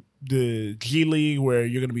the G League where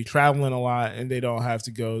you're going to be traveling a lot, and they don't have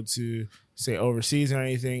to go to, say, overseas or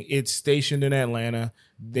anything. It's stationed in Atlanta.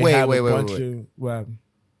 Wait.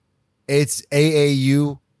 It's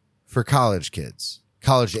AAU for college kids,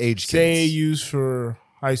 college age kids. AAUs for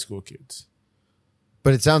high school kids.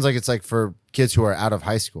 But it sounds like it's like for kids who are out of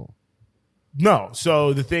high school. No.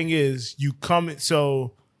 So the thing is, you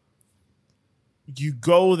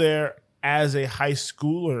go there as a high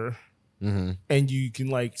schooler, and you can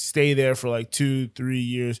like stay there for like 2-3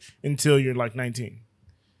 years until you're like 19.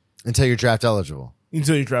 Until you're draft eligible.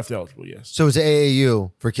 Until you're draft eligible, yes. So it's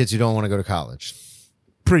AAU for kids who don't want to go to college.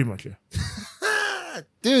 Pretty much, yeah.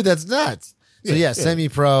 Dude, that's nuts. So yeah,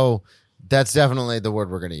 semi-pro, that's definitely the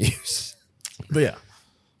word we're going to use. But yeah.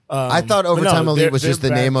 I thought Overtime Elite was just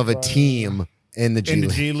the name of a team in the G League. In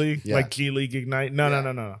the G League? Yeah. Like G League Ignite?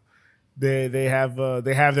 No. They have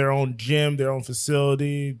their own gym, their own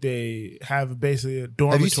facility. They have basically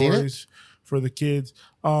dormitories for the kids.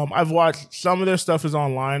 I've watched some of their stuff is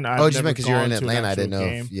online. Just meant because you're in Atlanta. I didn't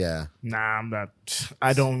know. Yeah. Nah, I'm not.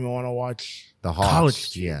 I don't even want to watch the Hawks,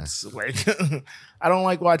 college kids. Yeah. Like, I don't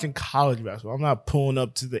like watching college basketball. I'm not pulling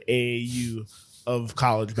up to the AAU of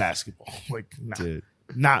college basketball. Like, nah, dude.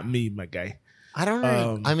 Not me, my guy. I don't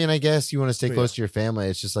know. I mean, I guess you want to stay close to your family.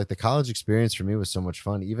 It's just like the college experience for me was so much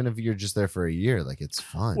fun. Even if you're just there for a year, like it's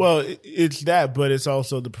fun. Well, it's that, but it's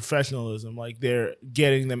also the professionalism. Like they're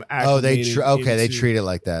getting them acclimated. They treat it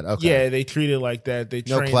like that. Okay. Yeah, they treat it like that. They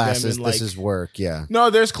train classes. them in, like, this is work. Yeah. No,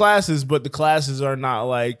 there's classes, but the classes are not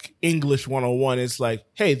like English 101. It's like,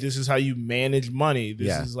 hey, this is how you manage money.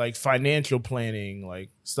 This is like financial planning, like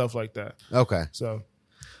stuff like that. Okay. So,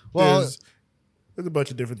 well, there's a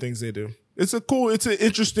bunch of different things they do. It's an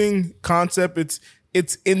interesting concept.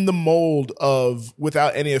 It's in the mold of,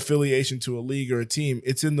 without any affiliation to a league or a team,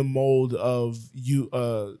 it's in the mold of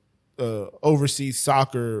overseas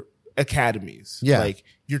soccer academies. Yeah. Like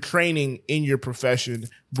you're training in your profession,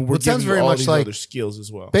 but we're giving you all these other skills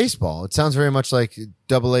as well. Baseball. It sounds very much like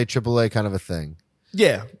AA, AAA kind of a thing.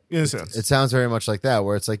 Yeah, in a sense. It sounds very much like that,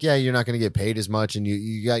 where it's like, yeah, you're not going to get paid as much and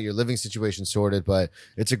you got your living situation sorted, but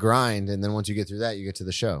it's a grind. And then once you get through that, you get to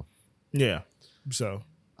the show. Yeah. So.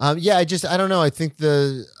 I don't know. I think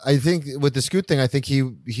with the Scoot thing, I think he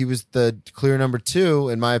was the clear number 2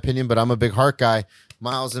 in my opinion, but I'm a big Hart guy,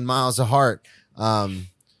 miles and miles of Hart.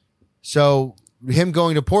 So him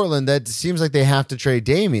going to Portland, that seems like they have to trade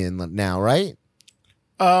Damian now, right?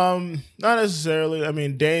 Not necessarily. I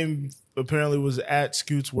mean, Dame apparently was at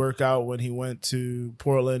Scoot's workout when he went to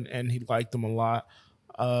Portland and he liked them a lot.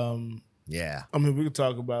 Yeah. I mean, we could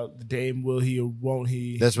talk about the Dame, will he or won't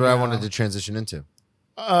he? That's what I wanted to transition into.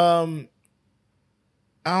 I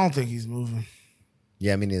don't think he's moving.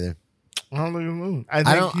 Yeah, me neither. I don't think he's moving. I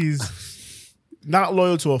think he's not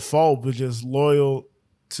loyal to a fault, but just loyal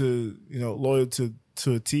to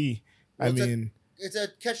a T. Well, it's a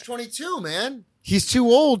catch-22, man. He's too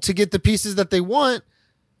old to get the pieces that they want.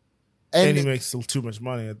 And he makes too much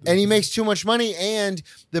money. He makes too much money, and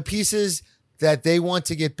the pieces that they want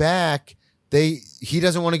to get back, he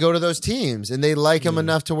doesn't want to go to those teams, and they like him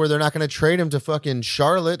enough to where they're not going to trade him to fucking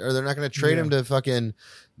Charlotte, or they're not going to trade him to fucking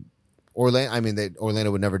Orlando. I mean,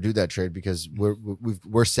 Orlando would never do that trade because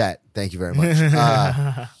we're set. Thank you very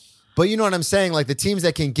much. But you know what I'm saying? Like the teams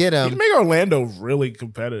that can get him, you can make Orlando really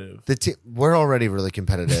competitive. We're already really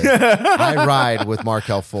competitive. I ride with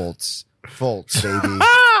Markelle Fultz. Fultz, baby.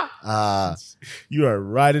 You are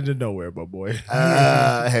right into nowhere, my boy.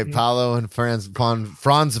 Hey, Paulo and Franz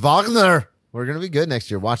Wagner. We're gonna be good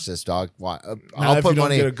next year. Watch this, dog. I'll put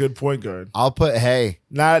money. Get a good point guard. I'll put. Hey,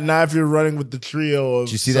 not if you're running with the trio of.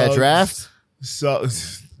 Did you see that draft? So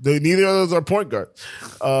neither of those are point guards.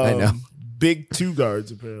 I know. Big 2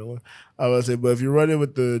 guards apparently. I would say, but if you're running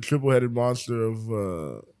with the triple-headed monster of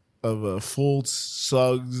Fultz,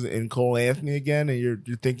 Suggs, and Cole Anthony again, and you're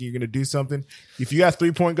thinking you're going to do something, if you got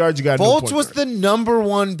 3-point guards, you got Fultz was the number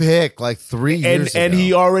 1 pick like 3 years ago. And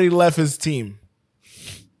he already left his team.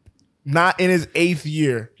 Not in his 8th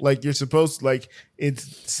year. Like you're supposed to, like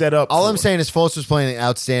it's set up. All I'm saying is Fultz was playing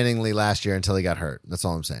outstandingly last year until he got hurt. That's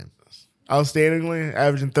all I'm saying. outstandingly,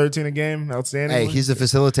 averaging 13 a game. Outstandingly. Hey, he's a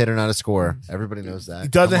facilitator, not a scorer. Everybody knows that. He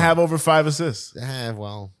doesn't have over 5 assists.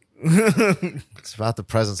 Well, it's about the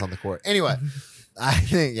presence on the court. Anyway, I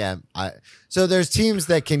think so there's teams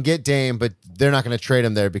that can get Dame, but they're not going to trade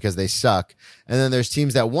him there because they suck. And then there's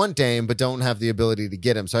teams that want Dame but don't have the ability to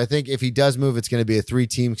get him. So I think if he does move, it's going to be a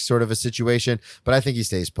 3-team sort of a situation. But I think he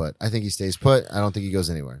stays put. I don't think he goes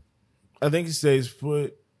anywhere. I think he stays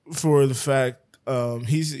put for the fact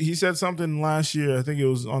he said something last year. I think it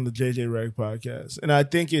was on the JJ Reg podcast, and I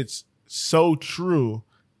think it's so true.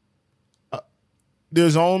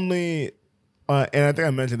 There's only, and I think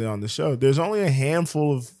I mentioned it on the show. There's only a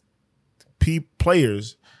handful of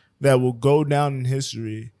players that will go down in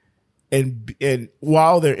history, and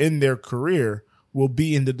while they're in their career, will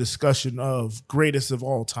be in the discussion of greatest of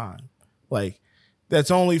all time. Like,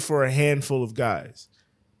 that's only for a handful of guys.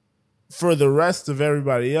 For the rest of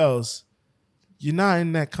everybody else, you're not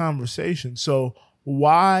in that conversation. So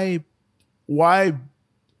why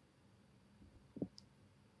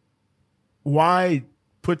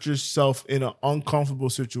put yourself in an uncomfortable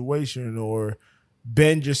situation or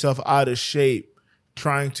bend yourself out of shape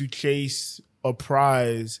trying to chase a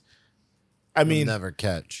prize? I mean, you'll never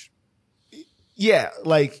catch. Yeah,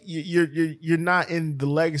 like you're not in the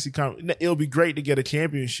legacy. It'll be great to get a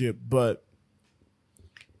championship, but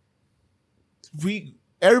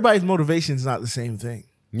everybody's motivation is not the same thing.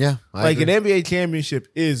 Yeah, I agree. An NBA championship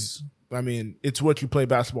is, I mean, it's what you play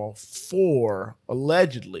basketball for,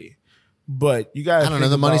 allegedly. But you got to, I don't know,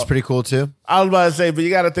 the money's pretty cool too. I was about to say, but you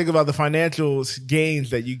got to think about the financial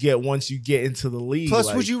gains that you get once you get into the league.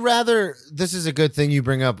 Plus, would you rather, this is a good thing you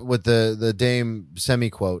bring up with the Dame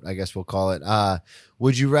semi-quote, I guess we'll call it.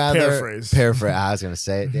 Would you rather, paraphrase, I was going to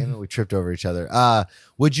say it. Damn it, we tripped over each other.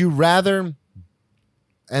 Would you rather,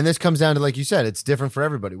 and this comes down to, like you said, it's different for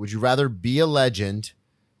everybody. Would you rather be a legend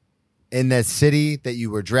in that city that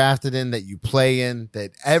you were drafted in, that you play in,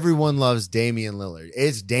 that everyone loves Damian Lillard?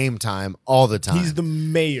 It's Dame time all the time. He's the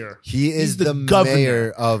mayor. He is the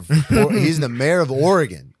mayor of, he's the mayor of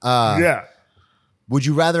Oregon. Yeah. Would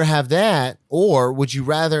you rather have that, or would you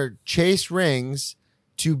rather chase rings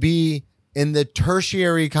to be in the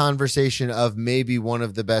tertiary conversation of maybe one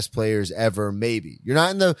of the best players ever? Maybe you're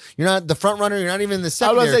not the front runner. You're not even in the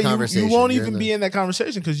secondary conversation. You won't even be in that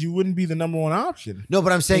conversation because you wouldn't be the number one option. No,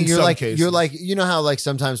 but I'm saying you're like, you know how like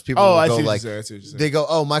sometimes people will go like, they go,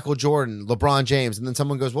 oh, Michael Jordan, LeBron James, and then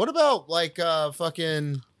someone goes, what about like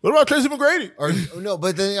fucking, what about Tracy McGrady? Or no,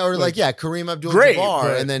 but then like yeah, Kareem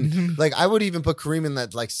Abdul-Jabbar, and then like I would even put Kareem in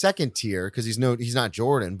that like second tier because he's not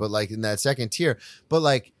Jordan, but like in that second tier, but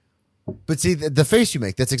like. But see the face you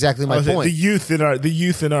make. That's exactly my point. The youth in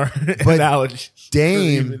our analogy.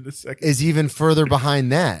 Dame is even further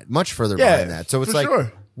behind that, much further behind that. So it's like,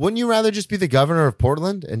 wouldn't you rather just be the governor of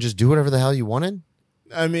Portland and just do whatever the hell you wanted?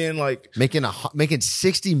 I mean, like making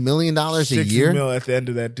 $60 million a year. $60 million at the end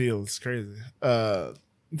of that deal. It's crazy. So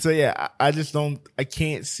yeah, I just don't. I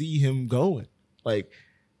can't see him going. Like.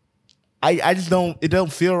 I just don't. It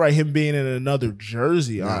don't feel right him being in another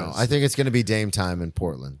jersey. No, honestly. I think it's going to be Dame time in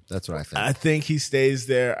Portland. That's what I think. I think he stays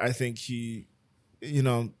there. I think he,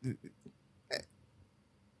 and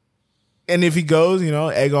if he goes,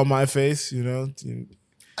 egg on my face, No.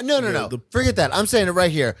 Forget that. I'm saying it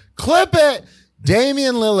right here. Clip it.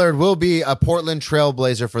 Damian Lillard will be a Portland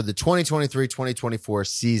Trailblazer for the 2023-2024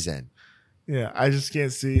 season. Yeah, I just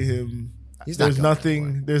can't see him. There's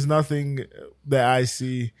nothing that I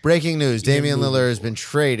see. Breaking news: Damian Lillard has been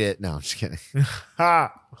traded. No, I'm just kidding.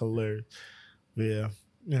 Hilarious. But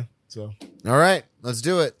yeah. So, all right, let's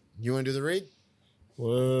do it. You want to do the read?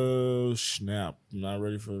 Whoa, snap! I'm not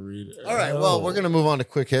ready for the read. All right. Well, we're gonna move on to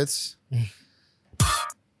quick hits. And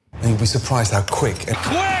you'll be surprised how quick.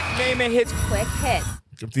 Name it hits. Quick hits.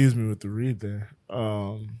 Confused me with the read there.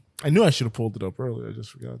 I knew I should have pulled it up earlier. I just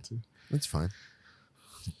forgot to. That's fine.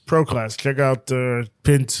 Pro Class. Check out the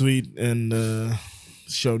pin tweet and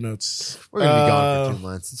show notes. We're going to be gone for 2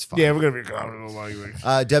 months. It's fine. Yeah, we're going to be gone.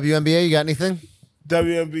 WNBA, you got anything?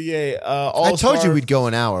 WNBA. I told you we'd go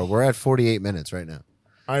an hour. We're at 48 minutes right now.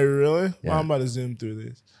 Are you really? Yeah. Well, I'm about to zoom through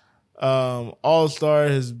this. All-Star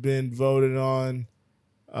has been voted on.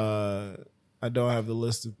 I don't have the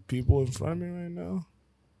list of people in front of me right now.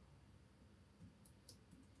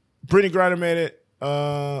 Brittany Griner made it.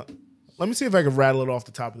 Let me see if I can rattle it off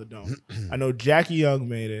the top of the dome. I know Jackie Young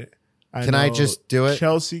made it. Can I just do it?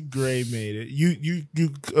 Chelsea Gray made it. You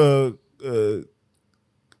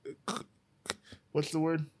what's the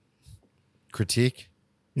word? Critique?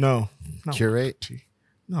 No. Curate?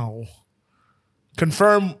 No.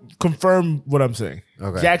 Confirm what I'm saying.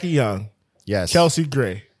 Okay. Jackie Young. Yes. Chelsea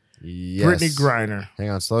Gray. Yes. Brittany Griner, Hang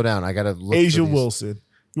on, slow down. I gotta look. Asia for these. Wilson.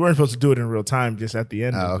 You weren't supposed to do it in real time, just at the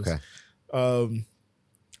end. Oh, of this. okay.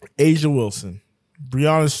 Asia Wilson,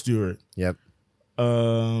 Brianna Stewart. Yep.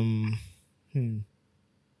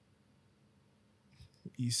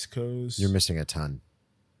 East Coast. You're missing a ton.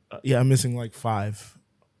 Yeah, I'm missing like 5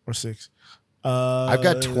 or 6. I've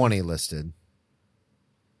got 20 listed.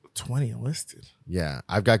 20 listed. Yeah,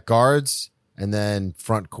 I've got guards and then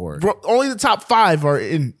front court. Bro, only the top 5 are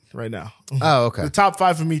in right now. Oh, okay. The top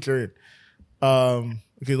 5 from each are in.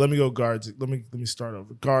 Okay, let me go guards. Let me start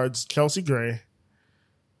over. Guards, Chelsea Gray.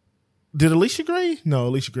 Did Alicia Gray? No,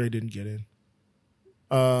 Alicia Gray didn't get in.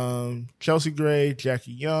 Chelsea Gray,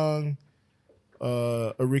 Jackie Young,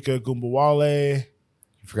 Arika Gumbawale.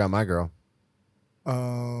 You forgot my girl.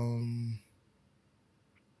 Can't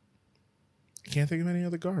think of any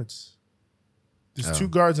other guards. There's 2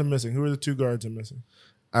 guards I'm missing. Who are the 2 guards I'm missing?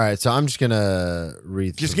 All right, so I'm just gonna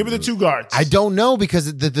read. Just give me the 2 guards. I don't know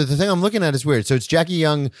because the thing I'm looking at is weird. So it's Jackie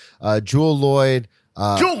Young, Jewel Lloyd,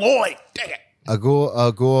 Jewel Lloyd. Dang it.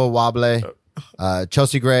 Agua Wable,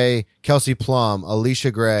 Chelsea Gray, Kelsey Plum,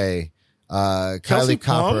 Alicia Gray, Kylie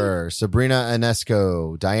Copper, Sabrina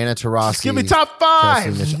Ionesco, Diana Taurasi. Just give me top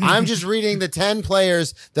Kelsey 5. Mitchell. I'm just reading the 10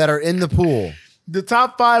 players that are in the pool. The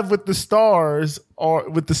top 5 with the stars or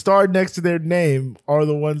with the star next to their name are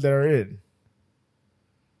the ones that are in.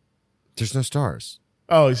 There's no stars.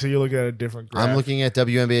 Oh, so you're looking at a different graph. I'm looking at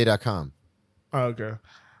WNBA.com. Oh, okay.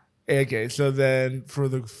 Okay, so then for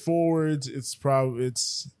the forwards, it's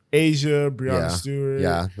Asia, Brianna Stewart.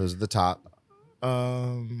 Yeah, those are the top.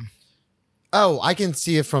 Oh, I can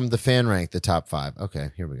see it from the fan rank, the top 5.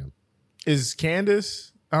 Okay, here we go. is Candace?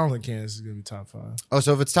 I don't think Candace is going to be top 5. Oh,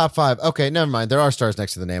 so if it's top 5, okay, never mind. There are stars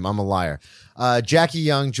next to the name. I'm a liar. Jackie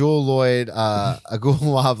Young, Jewel Lloyd, Agul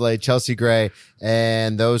Wable, Chelsea Gray,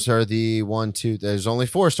 and those are the 1, 2. There's only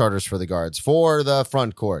 4 starters for the guards for the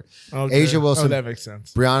front court. Okay. Asia Wilson, that makes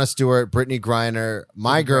sense. Brianna Stewart, Brittany Griner,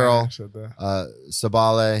 my girl,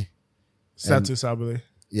 Sabale, Satu Sabali.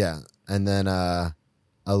 yeah, and then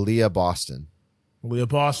Aaliyah Boston. Leah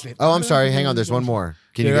Boston. Oh, I'm sorry. Hang on. There's one more.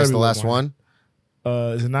 Can you Yeah, guess gotta the be last one more.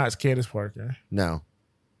 one? Is it not? It's Candace Parker. No.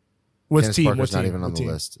 What's Candace team? Parker's What not team? even on What the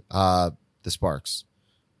team? list. The Sparks.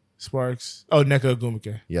 Sparks. Oh, Nneka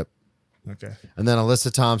Ogwumike. Yep. Okay. And then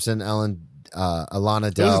Alyssa Thompson, Alana Del.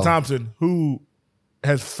 Alyssa Thompson, who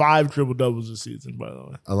has 5 triple doubles this season, by the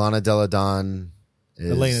way. Alana Deladon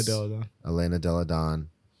is Elena Deladon. Elena Deladon.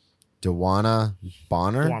 Dewana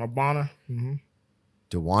Bonner. Juana Bonner. Mm-hmm. Who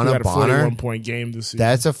Dewana had a Bonner. 41-point game this season.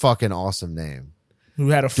 That's a fucking awesome name. Who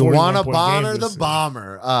had a Dewana 41-point Bonner, game the this season.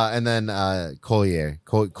 bomber. And then Collier.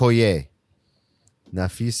 Collier.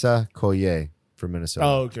 Nafisa Collier from Minnesota.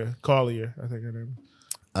 Oh, okay. Collier, I think her name.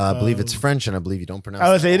 I believe it's French, and I believe you don't pronounce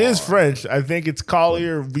I would say it R. is French. I think it's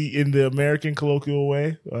Collier in the American colloquial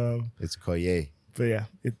way. It's Collier. But yeah,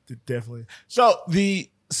 it definitely. So the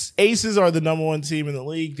Aces are the number 1 team in the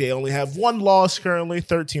league. They only have 1 loss currently,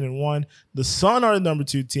 13-1. The Sun are the number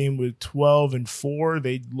 2 team with 12-4.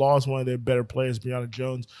 They lost one of their better players, Brianna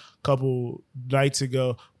Jones, a couple nights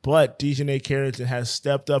ago. But Dejanay Carrington has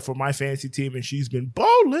stepped up for my fantasy team, and she's been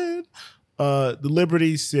bowling. The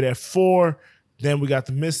Liberties sit at 4. Then we got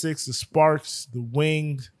the Mystics, the Sparks, the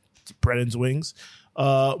Wings, Brennan's Wings.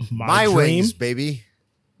 My Dream, wings, baby.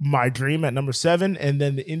 My Dream at number 7, and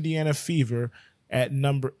then the Indiana Fever at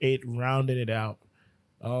number 8, rounding it out.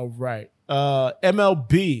 All right.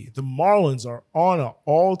 MLB, the Marlins are on an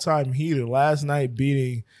all-time heater last night,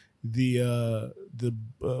 beating the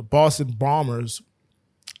Boston Bombers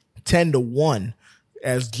 10-1.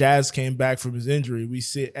 As Jazz came back from his injury, we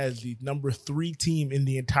sit as the number 3 team in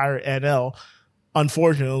the entire NL.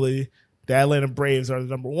 Unfortunately, the Atlanta Braves are the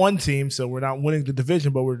number 1 team, so we're not winning the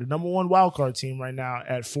division, but we're the number 1 wildcard team right now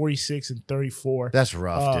at 46-34. That's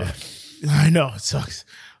rough, dude. I know, it sucks.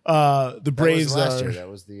 The Braves last are year. That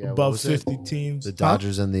was the above what was it? 50 teams. The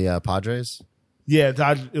Dodgers and the Padres, Yeah,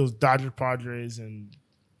 it was Dodgers, Padres, and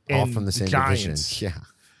all from the same Giants. division.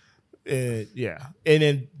 Yeah. And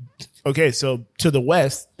then, okay, so to the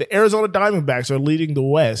West, the Arizona Diamondbacks are leading the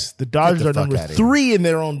West. The Dodgers are fuck number outta here. 3 in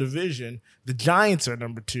their own division. The Giants are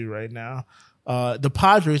number 2 right now. The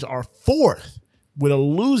Padres are 4th with a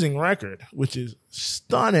losing record, which is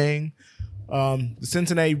stunning. The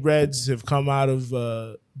Cincinnati Reds have come out of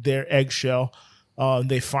their eggshell.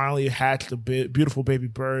 They finally hatched a beautiful baby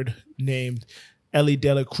bird named Ellie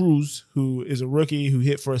De La Cruz, who is a rookie who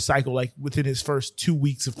hit for a cycle like within his first 2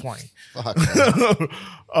 weeks of playing. Fuck,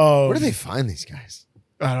 where do they find these guys?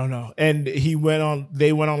 I don't know. And they went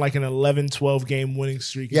on like an 11-12 game winning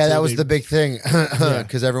streak. Yeah, until that was they- the big thing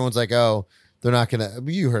because everyone's like, "Oh, they're not gonna."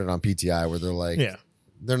 You heard it on PTI where they're like, Yeah.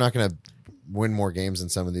 they're not going to win more games than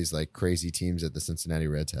some of these like crazy teams that the Cincinnati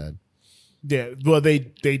Reds had. Yeah, well, they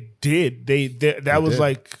did. That was did.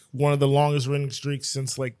 like one of the longest winning streaks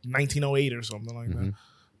since like 1908 or something like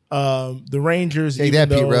that. The Rangers. Take even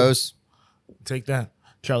that, Pete though- Rose. Take that,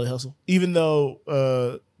 Charlie Hustle. Even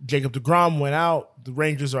though Jacob deGrom went out, the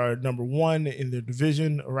Rangers are number 1 in their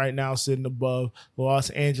division right now, sitting above the Los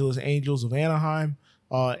Angeles Angels of Anaheim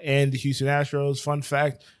and the Houston Astros. Fun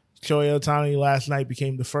fact, Shohei Ohtani last night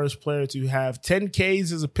became the first player to have 10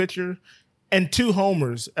 Ks as a pitcher and 2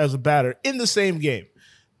 homers as a batter in the same game.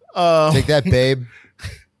 Take that, babe.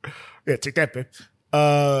 Yeah, take that, babe.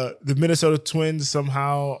 The Minnesota Twins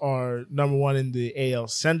somehow are number 1 in the AL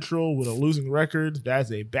Central with a losing record.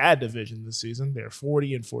 That's a bad division this season. They're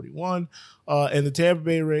 40-41. And the Tampa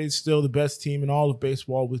Bay Rays still the best team in all of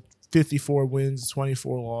baseball with 54 wins,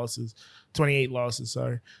 28 losses,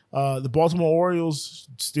 sorry. The Baltimore Orioles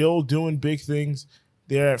still doing big things.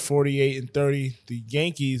 They're at 48-30. The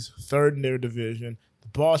Yankees, 3rd in their division. The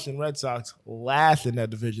Boston Red Sox, last in that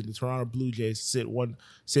division. The Toronto Blue Jays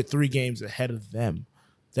sit 3 games ahead of them.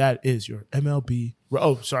 That is your MLB.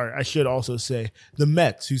 Oh, sorry. I should also say the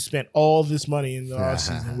Mets, who spent all this money in the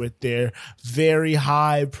offseason with their very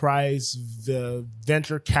high price, the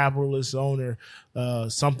venture capitalist owner,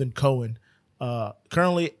 something Cohen,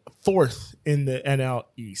 currently 4th in the NL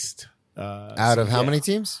East. Out of how many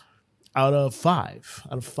teams? Out of 5.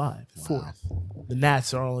 4th. The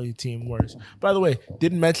Nats are only a team worse. By the way,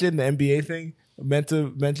 didn't mention the NBA thing. Meant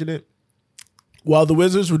to mention it. While the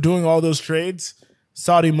Wizards were doing all those trades,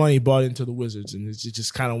 Saudi money bought into the Wizards, and it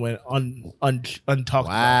just kind of went untalked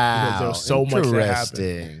about because there was so much that happened.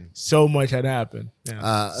 Interesting. So much had happened.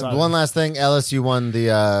 Yeah. One last thing. LSU won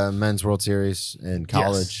the Men's World Series in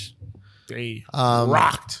college. They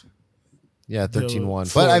rocked. Yeah, 13-1. But,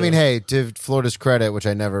 Florida. I mean, hey, to Florida's credit, which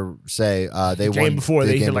I never say, they game won before,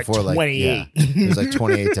 the they game hit like before, 28. it was like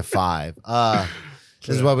 28-5.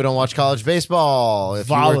 This is why we don't watch college baseball. If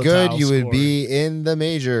you were good, you would be in the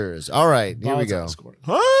majors. All right, here we go.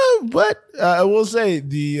 But I will say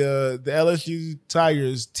the LSU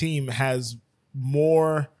Tigers team has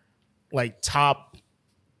more like top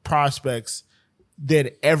prospects than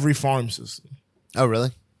every farm system. Oh, really?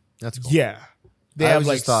 That's cool. Yeah. They I have always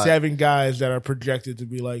like just thought- 7 guys that are projected to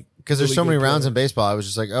be like Because there's really so many good rounds players. in baseball. I was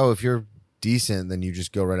just like, oh, if you're decent, then you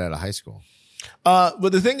just go right out of high school. But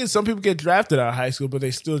the thing is, some people get drafted out of high school, but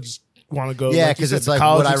they still just want to go. Yeah, like you because said, it's the like,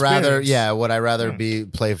 college would I rather be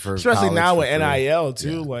play for especially college now for with free? NIL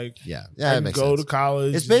too. Like, Yeah, I that can makes go sense. to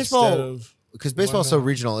college. Is baseball- instead of Because baseball is so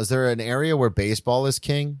regional. Is there an area where baseball is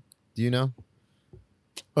king? Do you know?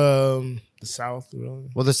 the South? Really?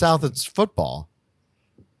 Well, the South, it's football.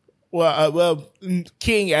 Well,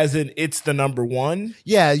 king as in it's the number 1.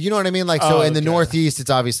 Yeah, you know what I mean? Like, so Oh, in the okay. Northeast, it's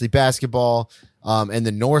obviously basketball. In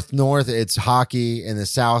the North, it's hockey. In the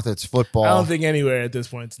South, it's football. I don't think anywhere at this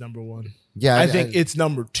point it's number 1. Yeah, I think it's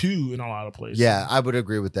number 2 in a lot of places. Yeah, I would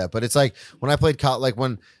agree with that. But it's like when I played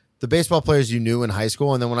when the baseball players you knew in high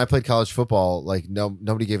school, and then when I played college football, like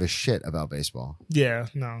nobody gave a shit about baseball. Yeah.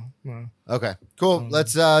 No. Okay, cool.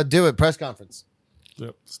 Let's do it. Press conference.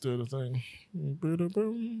 Yep. Let's do the thing.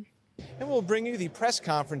 And we'll bring you the press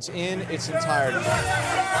conference in its entirety.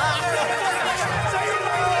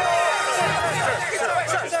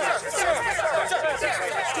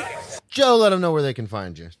 Joe, let them know where they can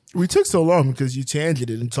find you. We took so long because you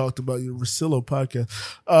tangented and talked about your Rosillo podcast.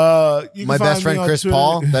 You can My find best me friend on Chris Twitter.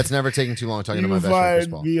 Paul. That's never taking too long talking You to my can best friend Chris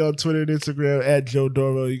find Paul. me on Twitter and Instagram at Joe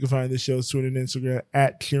Dorville. You can find the show's Twitter and Instagram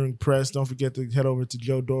at Cheering Press. Don't forget to head over to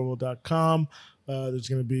joedorville.com. There's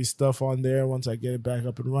going to be stuff on there once I get it back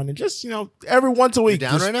up and running. Just, every once a week.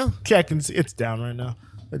 down just right now? Check and see. It's down right now.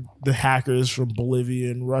 The hackers from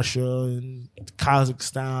Bolivia and Russia and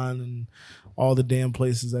Kazakhstan and all the damn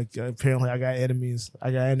places. Like, apparently I got enemies.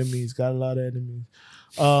 Got a lot of enemies.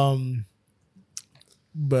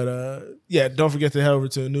 Yeah, don't forget to head over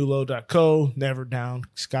to newlow.co. Never down.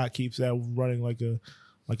 Scott keeps that running like a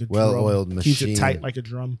Well-oiled drum. Keeps machine. it tight like a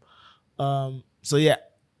drum. So yeah,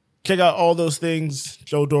 check out all those things.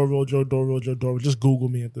 Joe Dorville. Just Google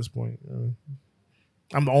me at this point.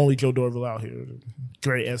 I'm the only Joe Dorville out here.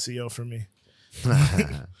 Great SEO for me. All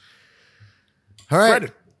right.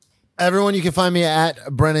 Credit. Everyone, you can find me at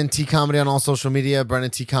Brennan T Comedy on all social media,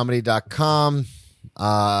 BrennanTComedy.com.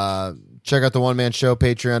 Check out the One Man Show,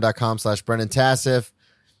 Patreon.com/Brennan Tassif.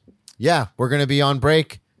 Yeah, we're going to be on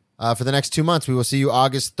break for the next 2 months. We will see you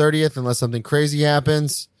August 30th unless something crazy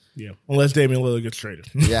happens. Yeah, unless Damian Lillard gets traded.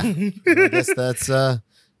 Yeah, I guess that's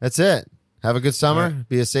it. Have a good summer. Right.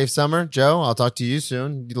 Be a safe summer. Joe, I'll talk to you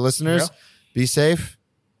soon. The listeners, Yeah. be safe.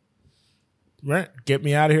 Right. Get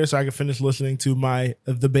me out of here so I can finish listening to my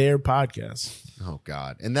The Bear podcast. Oh,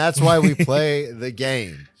 God. And that's why we play the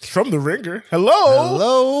game. From the Ringer. Hello.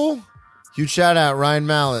 Hello. Huge shout out, Ryan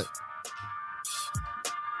Mallett.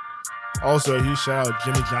 Also, a huge shout out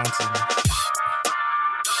Jimmy Johnson.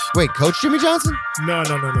 Wait, Coach Jimmy Johnson? No.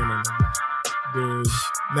 The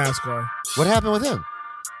NASCAR. What happened with him?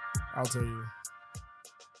 I'll tell you.